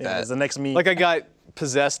or something like Yeah, that. it's the next me. Like I got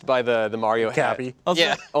possessed by the Mario hat. Cappy.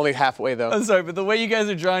 Yeah. Only halfway though. I'm sorry, but the way you guys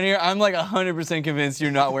are drawn here, I'm like 100% convinced you're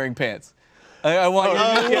not wearing pants. I want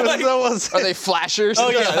you to that was Are they flashers? Oh,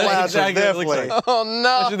 yeah, Flash, that's exactly what it looks definitely. like. Oh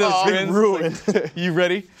no. Those big skins, ruin. like, you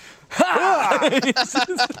ready?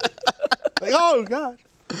 Like, oh god.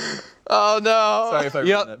 Oh no. Sorry if I Yep.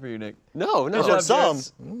 ruined that for you, Nick. No, no. For some.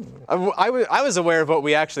 I was aware of what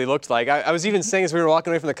we actually looked like. I was even saying as we were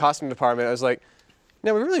walking away from the costume department, I was like,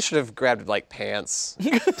 no, we really should have grabbed like pants.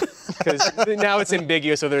 Because now it's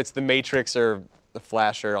ambiguous whether it's the Matrix or the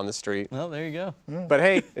Flasher on the street. Well, there you go. But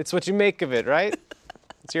hey, it's what you make of it, right?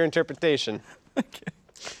 It's your interpretation.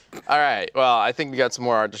 All right. Well, I think we got some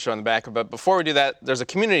more art to show in the back. But before we do that, there's a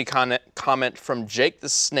community comment from Jake the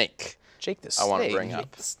Snake. Jake the I want to bring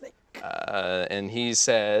up. And he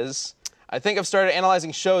says, I think I've started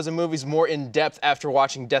analyzing shows and movies more in depth after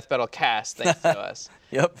watching Death Battle Cast, thanks to us.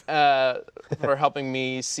 Yep. For helping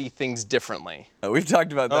me see things differently. We've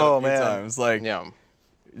talked about that Oh, a few man. times. Like, Yeah.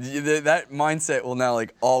 that mindset will now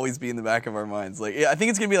like always be in the back of our minds. Like, I think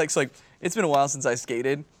it's gonna be like, so like, it's been a while since I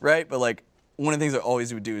skated, right? But like, one of the things I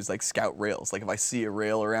always would do is like scout rails. Like if I see a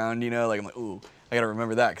rail around, you know, like I'm like, ooh, I gotta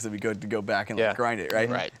remember that because it'd be good to go back and like Yeah. grind it, right?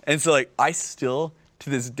 Right. And so like, I still to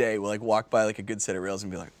this day will like walk by like a good set of rails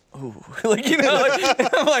and be like, ooh, like you know,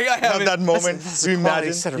 like, I'm like I At haven't. that moment, you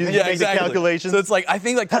imagine. set of You rules. make the calculations. So it's like I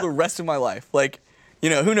think like for the rest of my life, like. You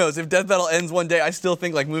know, who knows? If Death Battle ends one day, I still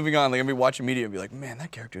think like moving on, like I'm gonna be watching media and be like, man, that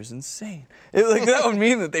character is insane. Like that would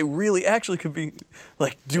mean that they really actually could be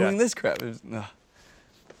like doing this crap.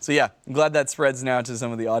 So yeah, I'm glad that spreads now to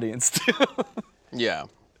some of the audience too. Yeah.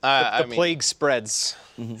 I The mean, plague spreads.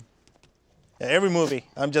 Yeah, every movie,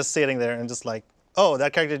 I'm just sitting there and just like, oh,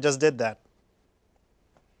 that character just did that.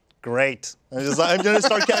 Great. I'm gonna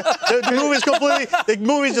start. The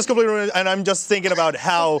movie's just completely ruined, and I'm just thinking about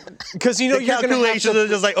how. Because you know The you're gonna have calculations to. are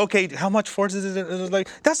just like, okay, how much force is it? And it's like,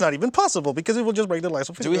 that's not even possible because it will just break the lives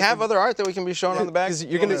of. do we have other art that we can be showing on the back? Because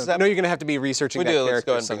you're gonna. I know you're gonna have to be researching We that do, let's character.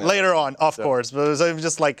 go ahead and bring somehow. later on, of course? But I'm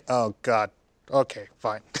just like, oh god. Okay,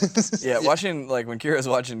 fine. Yeah, watching like when Kira's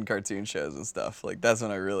watching cartoon shows and stuff, like that's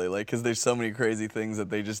when I really like because there's so many crazy things that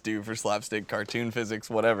they just do for slapstick cartoon physics,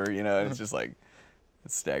 whatever, you know. And it's just like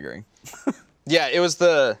it's staggering. Yeah, it was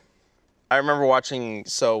I remember watching,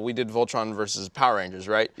 so we did Voltron versus Power Rangers,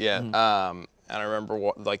 right? Yeah. And I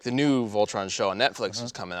remember like the new Voltron show on Netflix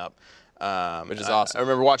was coming up. Which is awesome. I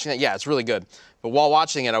remember watching it. Yeah, it's really good. But while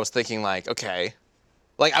watching it, I was thinking like, okay,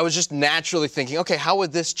 like I was just naturally thinking, okay, how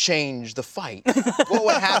would this change the fight? What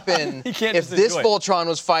would happen You can't if just this enjoy it. Voltron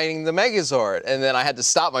was fighting the Megazord? And then I had to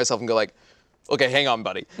stop myself and go like, okay, hang on,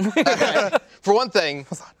 buddy. Okay. For one thing,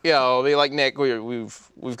 you know, like Nick,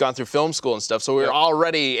 we've gone through film school and stuff, so we're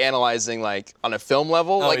already analyzing like on a film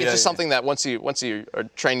level. Like it's yeah, just yeah. something that once you are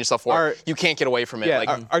trained yourself for, you can't get away from it. Yeah. Like,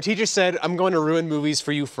 Our teacher said, "I'm going to ruin movies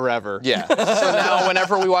for you forever." yeah. So now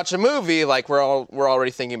whenever we watch a movie, like we're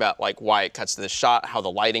already thinking about like why it cuts to this shot, how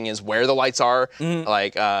the lighting is, where the lights are,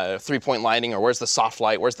 like 3-point lighting, or where's the soft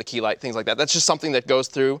light, where's the key light, things like that. That's just something that goes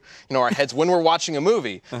through our heads when we're watching a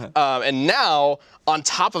movie. And now on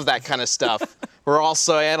top of that kind of stuff, we're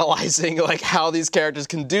also analyzing like how these characters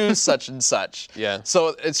can do such and such. Yeah.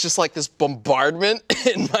 So it's just like this bombardment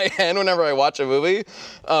in my head whenever I watch a movie.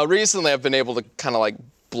 Recently, I've been able to kind of like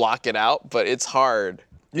block it out, but it's hard.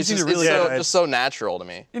 It's need to just, really it's so, get it. just so natural to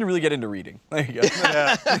me. You need to really get into reading. There you go.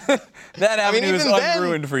 That avenue is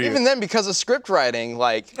unruined for you. Even then, because of script writing,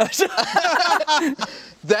 like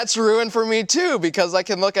that's ruined for me too. Because I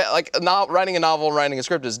can look at like writing a novel and writing a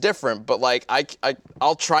script is different, but like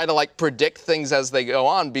I'll try to like predict things as they go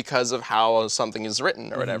on because of how something is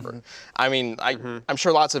written or whatever. I mean, I'm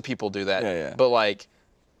sure lots of people do that, Yeah. but like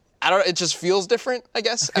I don't. It just feels different, I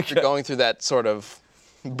guess, after going through that sort of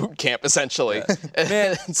boot camp essentially.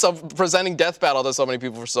 And so presenting Death Battle to so many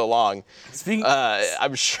people for so long. Speaking-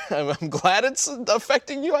 I'm sure. I'm glad it's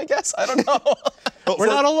affecting you. I guess I don't know. We're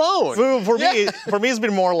not alone. For me, it's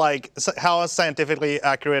been more like how scientifically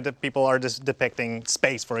accurate people are just depicting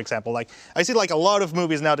space, for example. Like I see like a lot of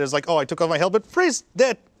movies now. There's like, oh, I took off my helmet, freeze,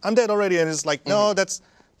 dead. I'm dead already, and it's like, no, that's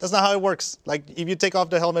not how it works. Like if you take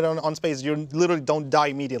off the helmet on space, you literally don't die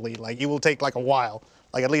immediately. Like it will take like a while.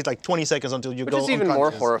 Like at least like 20 seconds until you Which go is even more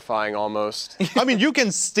unconscious. horrifying almost. I mean, you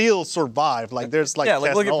can still survive. Like there's like yeah,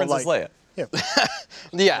 like tests look at and all, Princess Leia.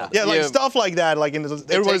 Yeah. Yeah. Like stuff like that. Like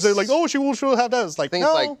everybody's takes- like, oh, she will have that. It's like I think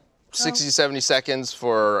no. it's like 60, 70 seconds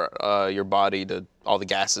for your body to all the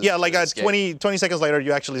gases. Yeah, like to at escape. 20 seconds later,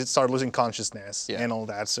 you actually start losing consciousness Yeah. and all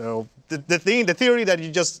that. So the theory that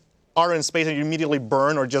you just are in space and you immediately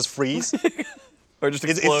burn or just freeze, Or just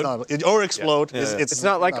it's explode. not. Or explode. Yeah. It's It's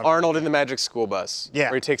not like Arnold in the Magic School Bus,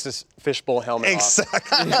 Yeah. where he takes his fishbowl helmet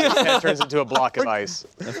Exactly. off and it turns into a block of ice.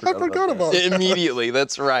 I forgot about it. Immediately.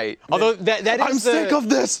 That's right. Although that is I'm sick of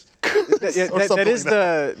this.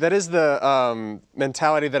 That is the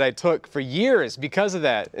mentality that I took for years because of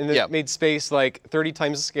that, and it made space like 30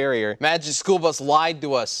 times scarier. Magic School Bus lied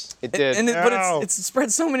to us. It did. But it's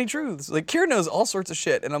spread so many truths. Like, Kira knows all sorts of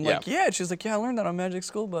shit, and I'm like, yeah. She's like, yeah, I learned that on Magic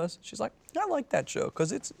School Bus. She's like, I like that show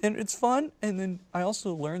because it's fun, and then I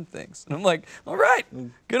also learn things. And I'm like, all right,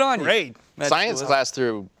 good on you. Great. Science class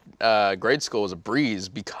through grade school was a breeze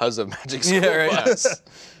because of Magic School Bus.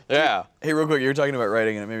 Yeah. Hey, real quick, you were talking about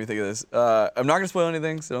writing, and it made me think of this. I'm not gonna spoil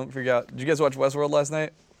anything, so don't freak out. Did you guys watch Westworld last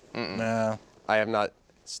night? No. I have not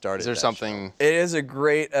started. Is there something? It is a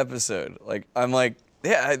great episode. Like, I'm like,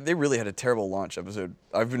 yeah, they really had a terrible launch episode.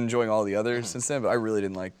 I've been enjoying all the others since then, but I really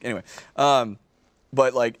didn't like. Anyway,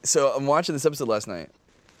 but like, so I'm watching this episode last night,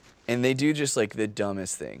 and they do just like the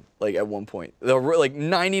dumbest thing. Like at one point, like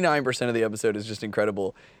 99% of the episode is just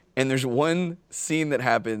incredible, and there's one scene that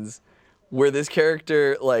happens where this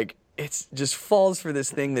character, like, it's just falls for this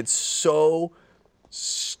thing that's so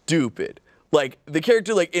stupid. Like, the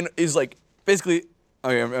character, like, is, like, basically,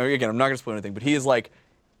 again, I'm not gonna spoil anything, but he is, like,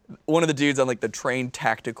 one of the dudes on, like, the trained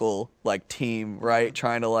tactical, like, team, right?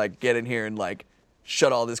 Trying to, like, get in here and, like,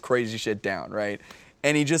 shut all this crazy shit down, right?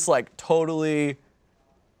 And he just, like, totally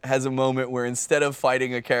has a moment where instead of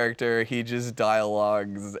fighting a character, he just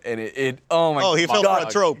dialogues, and oh my god. Oh, he fell for a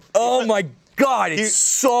trope. Oh my God, it's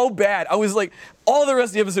so bad. I was like, all the rest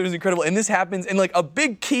of the episode is incredible, and this happens, and like a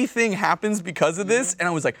big key thing happens because of this, and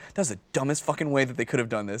I was like, that's the dumbest fucking way that they could have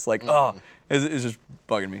done this. Like, it's just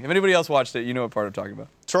bugging me. If anybody else watched it, you know what part I'm talking about.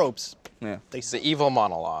 Tropes. Yeah. It's the evil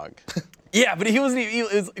monologue. Yeah, but he wasn't.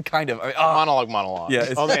 It was kind of. I mean, monologue.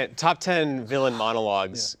 Yeah. Oh man, top 10 villain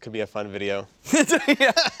monologues could be a fun video.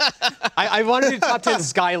 Yeah. I wanted to do top 10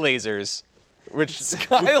 sky lasers, which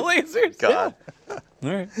Sky lasers. God. All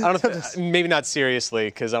right. I don't know, maybe not seriously,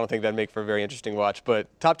 because I don't think that'd make for a very interesting watch, but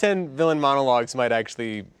top 10 villain monologues might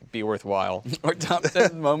actually be worthwhile. Or top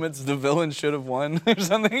 10 moments the villain should have won or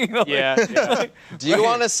something. You know, Yeah. Do you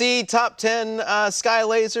want to see top 10 sky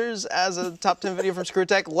lasers as a top 10 video from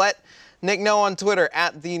Screwtech? Let Nick know on Twitter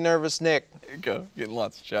 @TheNervousNick. There you go. Getting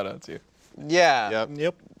lots of shout outs here. Yeah.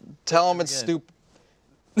 Yep. Tell him it's stupid.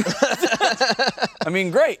 I mean,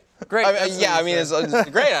 great. It's a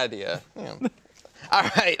great idea. Yeah. All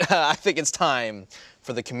right, I think it's time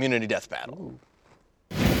for the community death battle.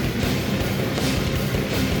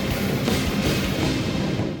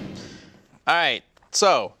 All right,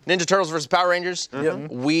 so Ninja Turtles versus Power Rangers.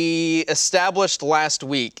 We established last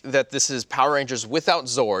week that this is Power Rangers without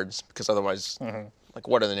Zords, because otherwise, like,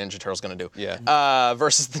 what are the Ninja Turtles gonna do? Yeah.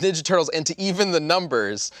 Versus the Ninja Turtles, and to even the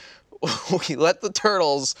numbers, we let the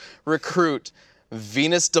Turtles recruit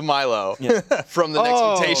Venus de Milo from the next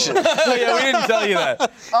mutation. Yeah, we didn't tell you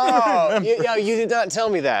that. You did not tell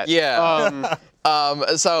me that. Yeah.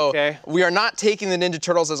 We are not taking the Ninja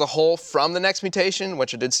Turtles as a whole from the next mutation,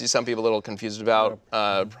 which I did see some people a little confused about.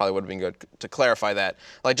 Probably would have been good to clarify that.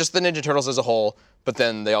 Like, just the Ninja Turtles as a whole, but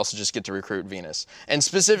then they also just get to recruit Venus. And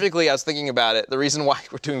specifically, I was thinking about it, the reason why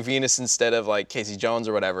we're doing Venus instead of, like, Casey Jones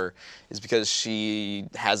or whatever is because she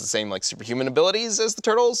has the same, like, superhuman abilities as the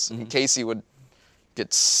Turtles. Casey would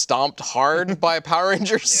get stomped hard by a Power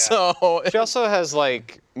Ranger, so... She also has,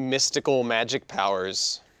 like, mystical magic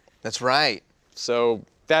powers. That's right. So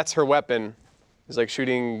that's her weapon, is like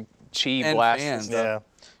shooting chi blasts and stuff. Yeah.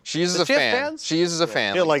 She uses Does a she have fan. fans? She uses a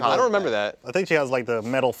fan. Yeah, like I don't remember that. I think she has like the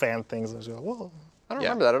metal fan things. And she goes, whoa. I don't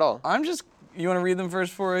remember that at all. You want to read them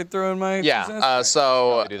first before I throw in my... Yeah,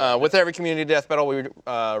 Probably do that. with every community death battle, we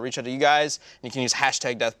reach out to you guys, and you can use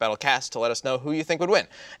 #DeathBattleCast to let us know who you think would win.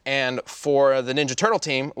 And for the Ninja Turtle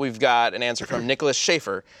team, we've got an answer from Nicholas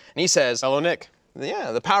Schaefer, and he says, Hello, Nick.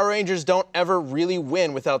 yeah, the Power Rangers don't ever really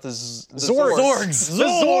win without the Zords.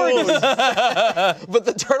 But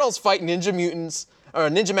the Turtles fight ninja mutants, or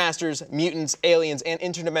ninja masters, mutants, aliens, and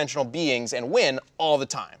interdimensional beings, and win all the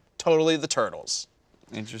time. Totally the Turtles.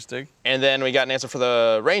 Interesting. And then we got an answer for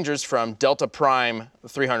the Rangers from Delta Prime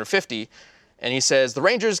 350, and he says the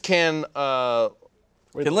Rangers can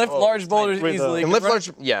lift large boulders easily.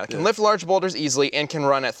 can lift large boulders easily and can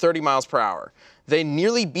run at 30 miles per hour. They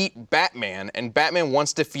nearly beat Batman, and Batman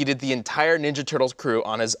once defeated the entire Ninja Turtles crew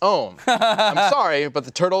on his own. I'm sorry, but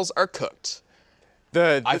the Turtles are cooked.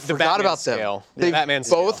 I forgot Batman about scale. them. They Batman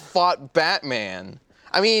both scale. fought Batman.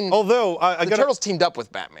 I mean, Although I the got Turtles teamed up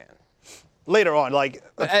with Batman. later on, like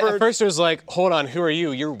At first it was like, hold on, who are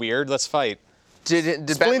you? You're weird, let's fight. Did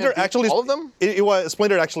Batman Splinter beat actually all of them? It was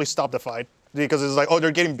Splinter actually stopped the fight because it's like, oh,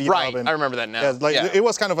 they're getting beat Right, up. And, I remember that now. Yeah, like Yeah. it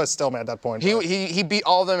was kind of a stalemate at that point. He beat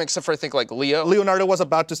all of them except for I think like Leo. Leonardo was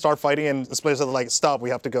about to start fighting, and Splinter said like, stop, we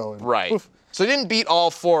have to go. And Right. poof. So he didn't beat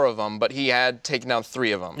all 4 of them, but he had taken down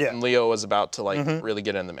 3 of them. Yeah. And Leo was about to really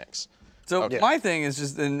get in the mix. So my thing is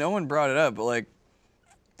just, and no one brought it up, but like,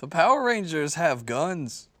 the Power Rangers have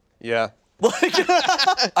guns. Yeah. Like,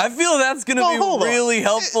 I feel that's gonna be really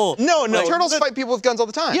helpful. No, The turtles fight people with guns all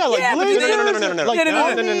the time. Yeah, like Yeah, but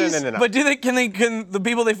No. But can the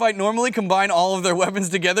people they fight normally combine all of their weapons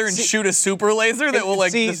together and shoot a super laser that will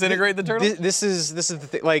like disintegrate the turtle? This is the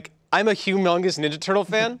thing. Like, I'm a humongous Ninja Turtle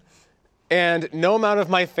fan, and no amount of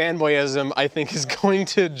my fanboyism, I think, is going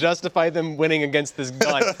to justify them winning against this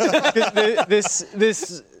gun.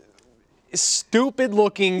 this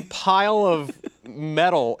stupid-looking pile of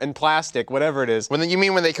metal and plastic, whatever it is. You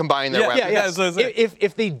mean when they combine their weapons? Yeah, that's what I was saying.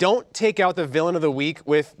 If they don't take out the villain of the week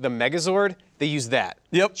with the Megazord, they use that.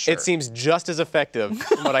 Yep. Sure. It seems just as effective,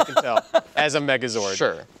 from what I can tell, as a Megazord.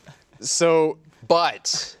 Sure. So,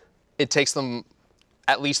 But it takes them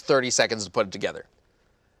at least 30 seconds to put it together.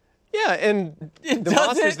 yeah, and the does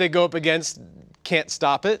monsters it? they go up against can't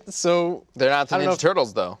stop it. So They're not the I don't know Ninja if-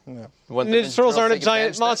 Turtles, though. Wouldn't the Ninja Turtles aren't a take giant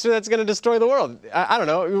advantage of that? monster that's going to destroy the world. I don't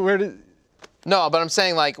know. No, but I'm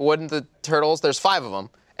saying, like, wouldn't the Turtles, there's 5 of them,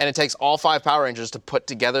 and it takes all 5 Power Rangers to put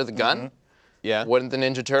together the gun? Yeah. Wouldn't the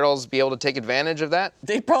Ninja Turtles be able to take advantage of that?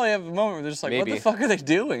 They probably have a moment where they're just like, Maybe. what the fuck are they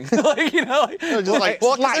doing? Like, you know, like,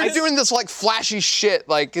 Well, because they're doing this, like, flashy shit.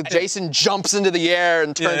 Like, Jason jumps into the air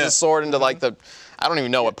and turns Yeah. his sword into, like, I don't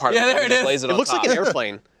even know what part Yeah, of it there he it just is. lays it It on looks like top. an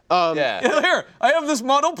airplane. Yeah. here, I have this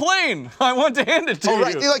model plane. I want to hand it to Oh, you.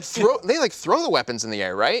 right. They throw the weapons in the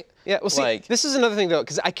air, right? Yeah, well, see, Like- this is another thing, though,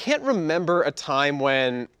 because I can't remember a time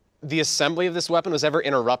when the assembly of this weapon was ever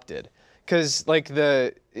interrupted. Because, like, and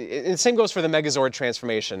the same goes for the Megazord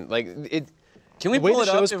transformation. Like, Can we the way pull the it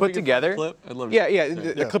up show's if put we can together. find the clip? I'd love to Yeah, see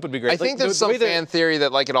the clip would be great. I think Like, there's the some way that- fan theory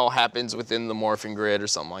that, like, it all happens within the morphing grid or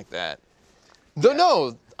something like that. Though,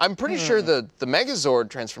 no, I'm pretty sure the Megazord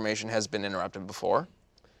transformation has been interrupted before.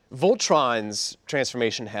 Voltron's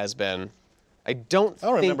transformation has been. I don't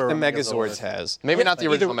think remember the when Megazord's Megazord- has. Maybe not the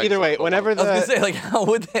original Either way, Megazord, whenever I was gonna the say, like, how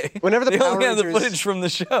would they? Whenever the they Power only have the Rangers- footage from the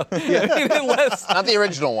show. I mean, unless. Not the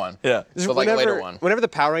original one. Yeah. But, like, a later one. Whenever the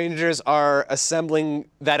Power Rangers are assembling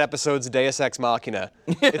that episode's Deus Ex Machina,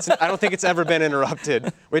 I don't think it's ever been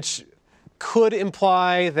interrupted, which could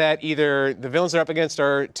imply that either the villains they're up against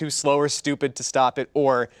are too slow or stupid to stop it,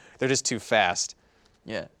 or they're just too fast.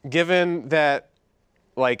 Yeah. Given that,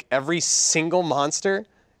 like, every single monster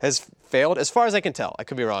has failed, as far as I can tell, I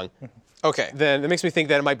could be wrong, Okay. then it makes me think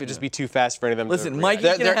that it might just be too fast for any of them Listen, to Mikey-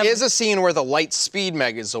 react. There have- is a scene where the light speed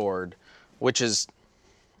Megazord, which is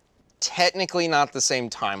technically not the same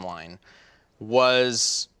timeline,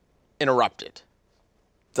 was interrupted.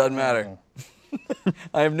 Doesn't matter.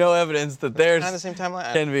 I have no evidence that theirs Not the same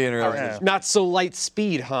timeline? can be interrupted. Yeah. Not so light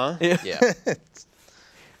speed, huh? Yeah.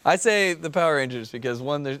 I say the Power Rangers because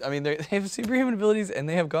one, they have superhuman abilities and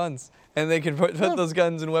they have guns, and they can put those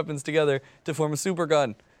guns and weapons together to form a super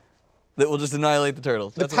gun that will just annihilate the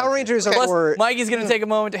turtles. The That's what Power I say. Rangers are Plus, more. Mikey's gonna take a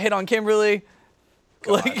moment to hit on Kimberly.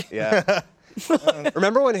 Like, Yeah.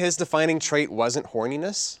 Remember when his defining trait wasn't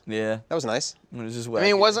horniness? yeah, That was nice. it was just I mean,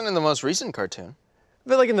 it wasn't in the most recent cartoon.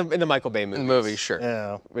 But like in the Michael Bay movie. In the movie, sure.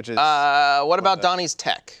 Yeah. Which is What about Donnie's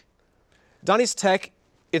tech? Donnie's tech.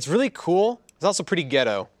 It's really cool. It's also pretty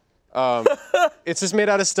ghetto. It's just made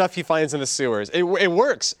out of stuff he finds in the sewers. It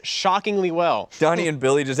works shockingly well. Donnie and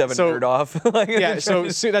Billy just have a So- nerd off. Like, Yeah, so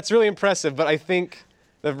that's really impressive. But I think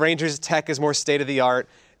the Rangers' tech is more state of the art.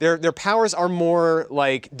 Their powers are more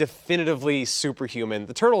like definitively superhuman.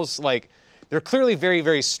 The Turtles, like, they're clearly very,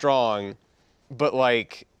 very strong, but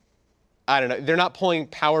like, I don't know, they're not pulling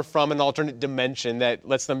power from an alternate dimension that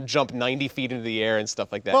lets them jump 90 feet into the air and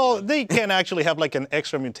stuff like that. Well, they can actually have like an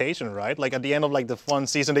extra mutation, right? Like at the end of like the one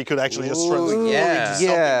season, they could actually just throw Ooh, yeah.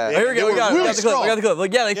 Yeah. Here we go. We got the clip. strong. We got the clip.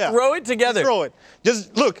 Like, yeah, they throw it together. Throw it.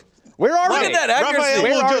 Just look. Where are Look they? at that accuracy. Raphael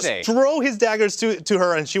Where will are just they? throw his daggers to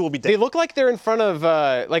her, and she will be They dead. look like they're in front of,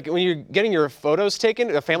 like when you're getting your photos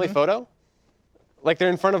taken, a family photo. Like they're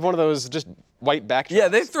in front of one of those just white backdrops. Yeah,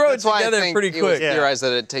 they throw That's it why I together think pretty it was quick. Yeah. theorized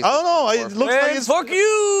that it takes. I don't know. It more- looks like Man, it's. fuck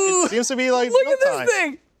you! It seems to be like Look real at this time.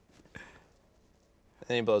 thing.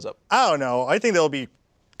 And he blows up. I don't know. I think they'll be.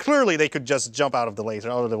 Clearly, they could just jump out of the laser,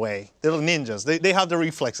 out of the way. They're ninjas. They have the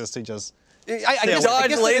reflexes to just. I guess- Dodge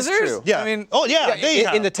guess that is lasers? true. Yeah. I mean, oh yeah, they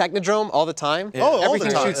have. in the Technodrome all the time. Oh, all the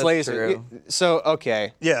everything time. shoots That's laser. true. So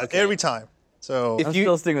okay. yeah, every time. So If I'm you-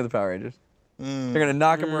 still sticking with the Power Rangers. They're gonna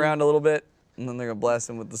knock him around a little bit, and then they're gonna blast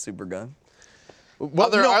him with the super gun.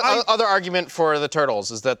 Other argument for the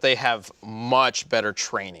Turtles is that they have much better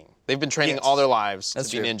training. They've been training Yes. all their lives That's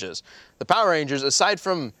to be true. ninjas. The Power Rangers, aside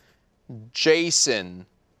from Jason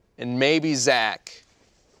and maybe Zach,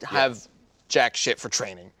 have jack shit for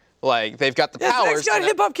training. Like they've got the Yeah, powers. Zach's got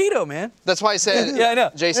hip hop keto, man. That's why I said Yeah, I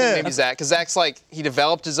know. Jason maybe Zach, because Zach's like he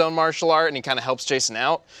developed his own martial art and he kind of helps Jason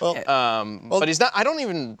out. But he's not. I don't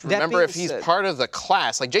even remember if he's part of the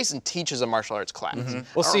class. Like Jason teaches a martial arts class. Well, I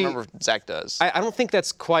don't see, remember if Zach does. I don't think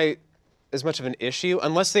that's quite as much of an issue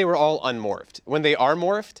unless they were all unmorphed. When they are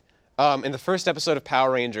morphed, in the first episode of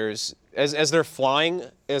Power Rangers, as they're flying,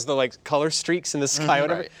 as the like color streaks in the sky, or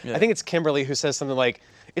whatever, Right. I think it's Kimberly who says something like,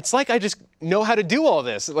 "It's like I just know how to do all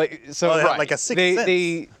this." Like so, like a sixth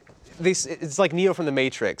sense. it's like Neo from the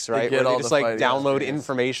Matrix, right? get Where all they just the like fighting download experience.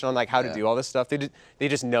 information on like how to do all this stuff. They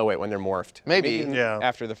just know it when they're morphed. Maybe. even Yeah.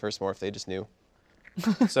 after the first morph, they just knew.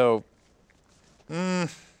 So. Yeah,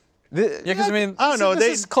 because I mean, I don't know.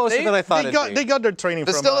 This is closer than I thought it'd be. They got their training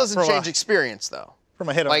This from still a- doesn't from change a, experience though. from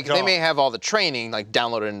a hit on Like the they jaw. may have all the training like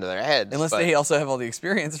downloaded into their heads. unless but they also have all the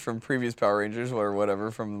experience from previous Power Rangers or whatever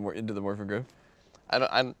from Into the Morphin Group.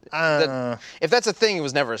 if that's a thing, it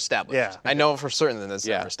was never established. Yeah. I know for certain that it's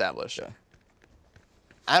Yeah. never established.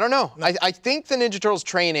 I don't know. I think the Ninja Turtles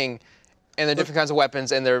training and the different kinds of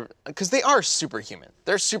weapons and because they are superhuman.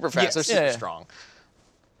 They're super fast. Yes. They're super Yeah. strong.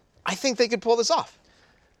 I think they could pull this off,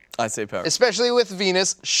 I say Power. especially with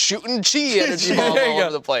Venus shooting chi energy balls There you all go.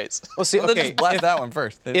 over the place. Well, see, Well, then okay. just blast that one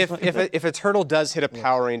first. If a turtle does hit a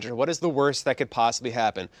Power Ranger, what is the worst that could possibly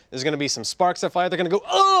happen? There's going to be some sparks that fly. They're going to go,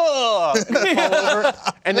 oh, and then fall over,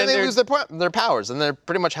 And then they they're- lose their powers, and they're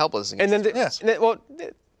pretty much helpless. and then, against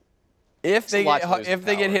Yes. If they a lot get to lose if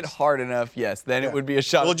they get hit powers. hard enough, yes, then it would be a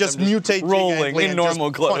shot. We'll at just them mutate rolling and in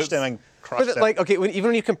normal just clothes. punch them and crush but them. like, okay, even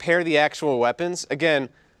when you compare the actual weapons, again,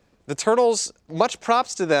 the turtles, much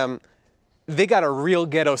props to them, they got a real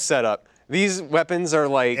ghetto setup. These weapons are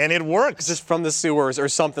like and it works. just from the sewers or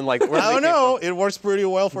something like. where I they don't came know. It works pretty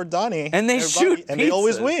well for Donnie. And they Everybody- shoot and they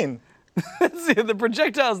always pizzas. win. See, the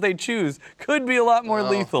projectiles they choose could be a lot more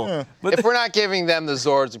lethal. But if we're not giving them the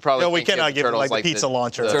Zords, we probably No, we can't give cannot the give them turtles like the pizza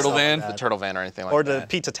launcher. or the Turtle something van? like the that. turtle van or anything like Or that. the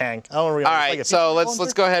pizza tank. I don't really. All like right, a so pizza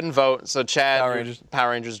let's go ahead and vote. So Chad, Power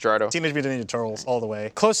Rangers. Gerardo. Teenage Mutant Ninja Turtles all the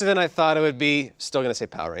way. Closer than I thought it would be. Still gonna say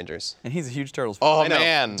Power Rangers. and he's a huge Turtles fan. Oh I know.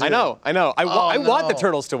 man, I know. I want the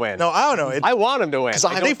turtles to win. No, I don't know. I want them to win. I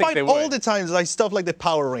don't they think fight they all would. the time, like stuff like the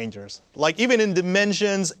Power Rangers. Like even in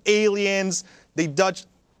Dimensions, Aliens, they dodge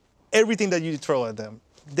everything that you throw at them.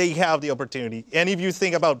 They have the opportunity. And if you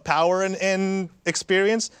think about power and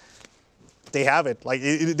experience, they have it. Like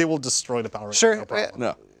they will destroy the Power Rangers. Sure. No problem.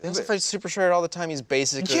 No. He also fights Super Shred all the time. He's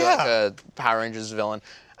basically Yeah. like a Power Rangers villain.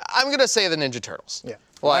 I'm gonna say the Ninja Turtles. Yeah.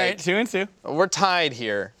 All Like right, 2 and 2. we're tied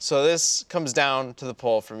here, so this comes down to the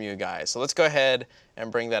poll from you guys. So let's go ahead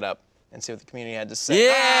and bring that up and see what the community had to say.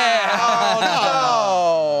 Yeah.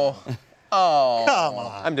 Come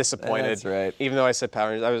on. I'm disappointed. That's right. Even though I said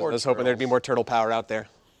Power Rangers, I was hoping there'd be more turtle power out there.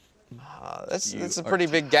 That's a pretty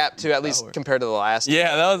big gap too, at least compared to the last.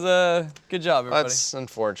 Yeah, that was a good job, everybody. That's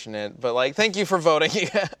unfortunate, but like, thank you for voting.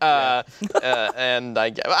 And I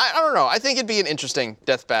don't know. I think it'd be an interesting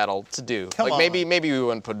death battle to do. Come like on. maybe we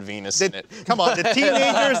wouldn't put Venus in it. Come on, the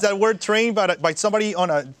teenagers that were trained by somebody on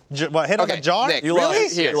a head on a jar. Nick, You really?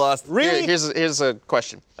 lost. Here, You lost. Really? Here's a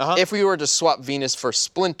question. If we were to swap Venus for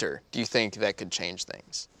Splinter, do you think that could change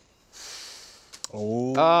things?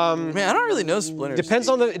 Man, I don't really know Splinter. Depends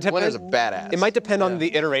on the. Splinter's a badass. It might depend on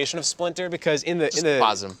the iteration of Splinter because in the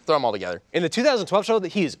Pause them. Throw them all together. in the 2012 show,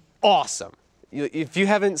 he is awesome. If you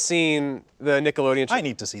haven't seen the Nickelodeon show, I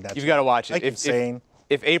need to see that. you've got to watch it. I keep saying.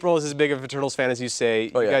 If April is as big of a Turtles fan as you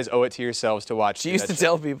say, you yeah. guys owe it to yourselves to watch. She used to that show.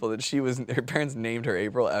 tell people that her parents named her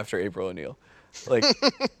April after April O'Neil. Like,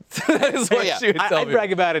 that is what yeah. she would tell I people.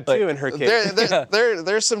 brag about it too in her case.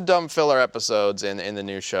 There's some dumb filler episodes in the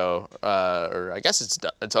new show, or I guess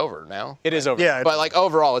it's over now. It is over. Yeah. But like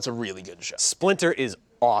overall, it's a really good show. Splinter is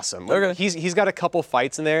awesome. Okay. He's got a couple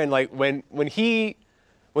fights in there, and like when he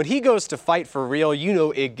goes to fight for real, you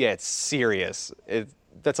know it gets serious.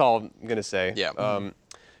 That's all I'm gonna say. Yeah.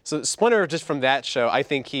 So Splinter, just from that show, I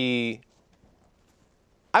think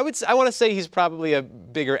I want to say he's probably a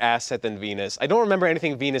bigger asset than Venus. I don't remember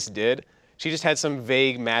anything Venus did. She just had some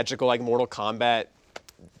vague magical, like Mortal Kombat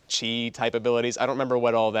chi type abilities. I don't remember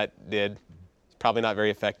what all that did. Probably not very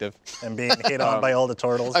effective. And being hit on by all the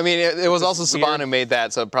turtles. I mean, it was also weird. Saban who made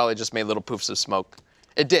that, so it probably just made little poofs of smoke.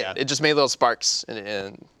 It did. Yeah. It just made little sparks,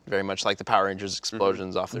 and very much like the Power Rangers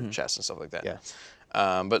explosions off their chests and stuff like that.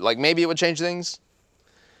 Yeah. But like maybe it would change things.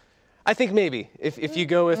 I think maybe if you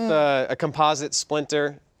go with a composite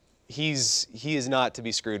Splinter, he is not to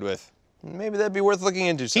be screwed with. Maybe that'd be worth looking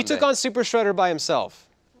into. He Someday. took on Super Shredder by himself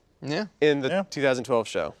Yeah. in the Yeah. 2012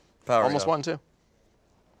 show. Power Almost Ranger. won too.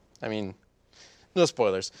 I mean, no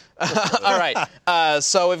spoilers. All right.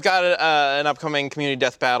 So we've got an upcoming community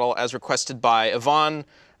death battle as requested by Yvonne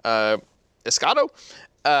Escato.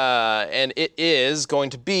 And it is going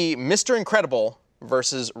to be Mr. Incredible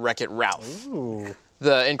versus Wreck-It Ralph. Ooh.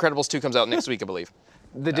 The Incredibles 2 comes out next week, I believe.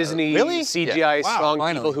 The Disney really? CGI Yeah. Wow. strong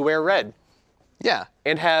Finally. people who wear red Yeah.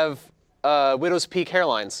 and have widow's peak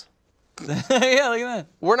hairlines. Yeah, look at that.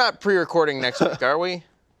 We're not pre-recording next week, are we?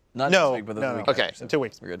 Not No, this week, but the no, week no. Okay. after, so 2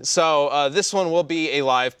 weeks. We're good. So this one will be a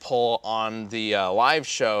live poll on the live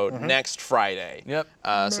show next Friday. Yep.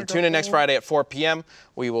 So tune in next Friday at 4 p.m.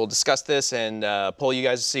 We will discuss this and poll you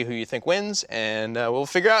guys to see who you think wins, and we'll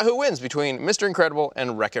figure out who wins between Mr. Incredible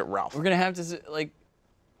and Wreck-It Ralph. We're gonna have to like,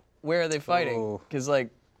 where are they fighting? Oh. Because like,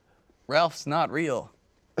 Ralph's not real.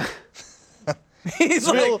 He's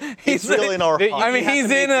Real, he's it's real in our They- heart. I mean, have he's to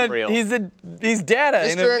make in it a real. he's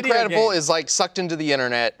data in a Mr. video Incredible game. is like sucked into the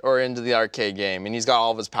internet or into the arcade game, and he's got all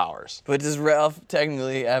of his powers. But does Ralph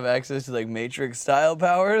technically have access to like Matrix style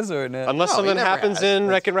powers or no? Unless No, he something never happens has. in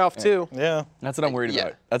Wreck-It Ralph 2. Yeah. That's what I'm worried Yeah.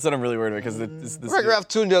 about. That's what I'm really worried about because this. Wreck-It Ralph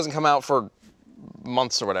 2 doesn't come out for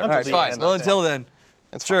months or whatever. All right, the fine. end. Well, until then,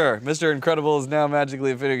 It's sure. Mr. Incredible is now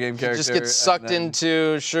magically a video game character. Just gets sucked and then-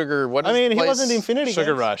 into Sugar. What is I mean, the he place? wasn't Infinity Sugar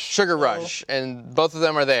Games. Rush. Sugar Rush, and both of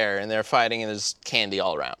them are there, and they're fighting, and there's candy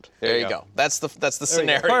all around. There you go. That's the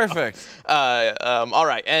scenario. Perfect. All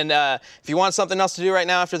right, and if you want something else to do right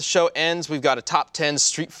now after the show ends, we've got a top 10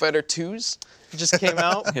 Street Fighter 2s that just came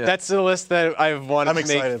out. Yeah. That's the list that I've wanted I'm to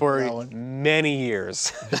make excited for that for one. many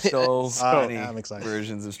years. So many I'm excited.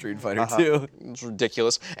 versions of Street Fighter 2. It's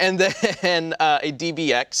ridiculous. And then a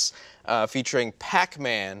DBX featuring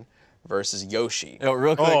Pac-Man versus Yoshi. Yo,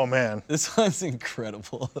 real quick. Oh, man. This one's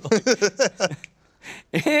incredible.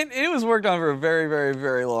 it was worked on for a very, very,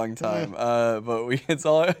 very long time. But it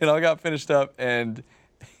all got finished up, and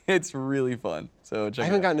it's really fun. So check I it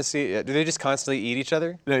haven't out. gotten to see it yet. Do they just constantly eat each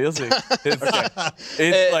other? No, you'll see.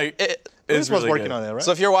 It's like It- it's Who's really working good. on that, right?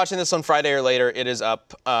 So if you're watching this on Friday or later, it is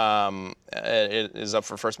up. It is up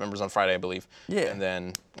for first members on Friday, I believe. Yeah. And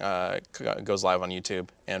then goes live on YouTube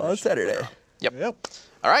and On Saturday. Yep. Yep.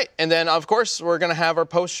 All right, and then of course we're gonna have our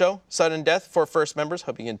post-show Sudden Death for first members.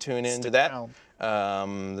 Hope you can tune in to that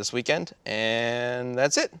this weekend, and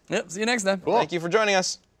that's it. Yep. See you next time. Thank you for joining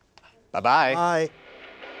us. Bye-bye. Bye.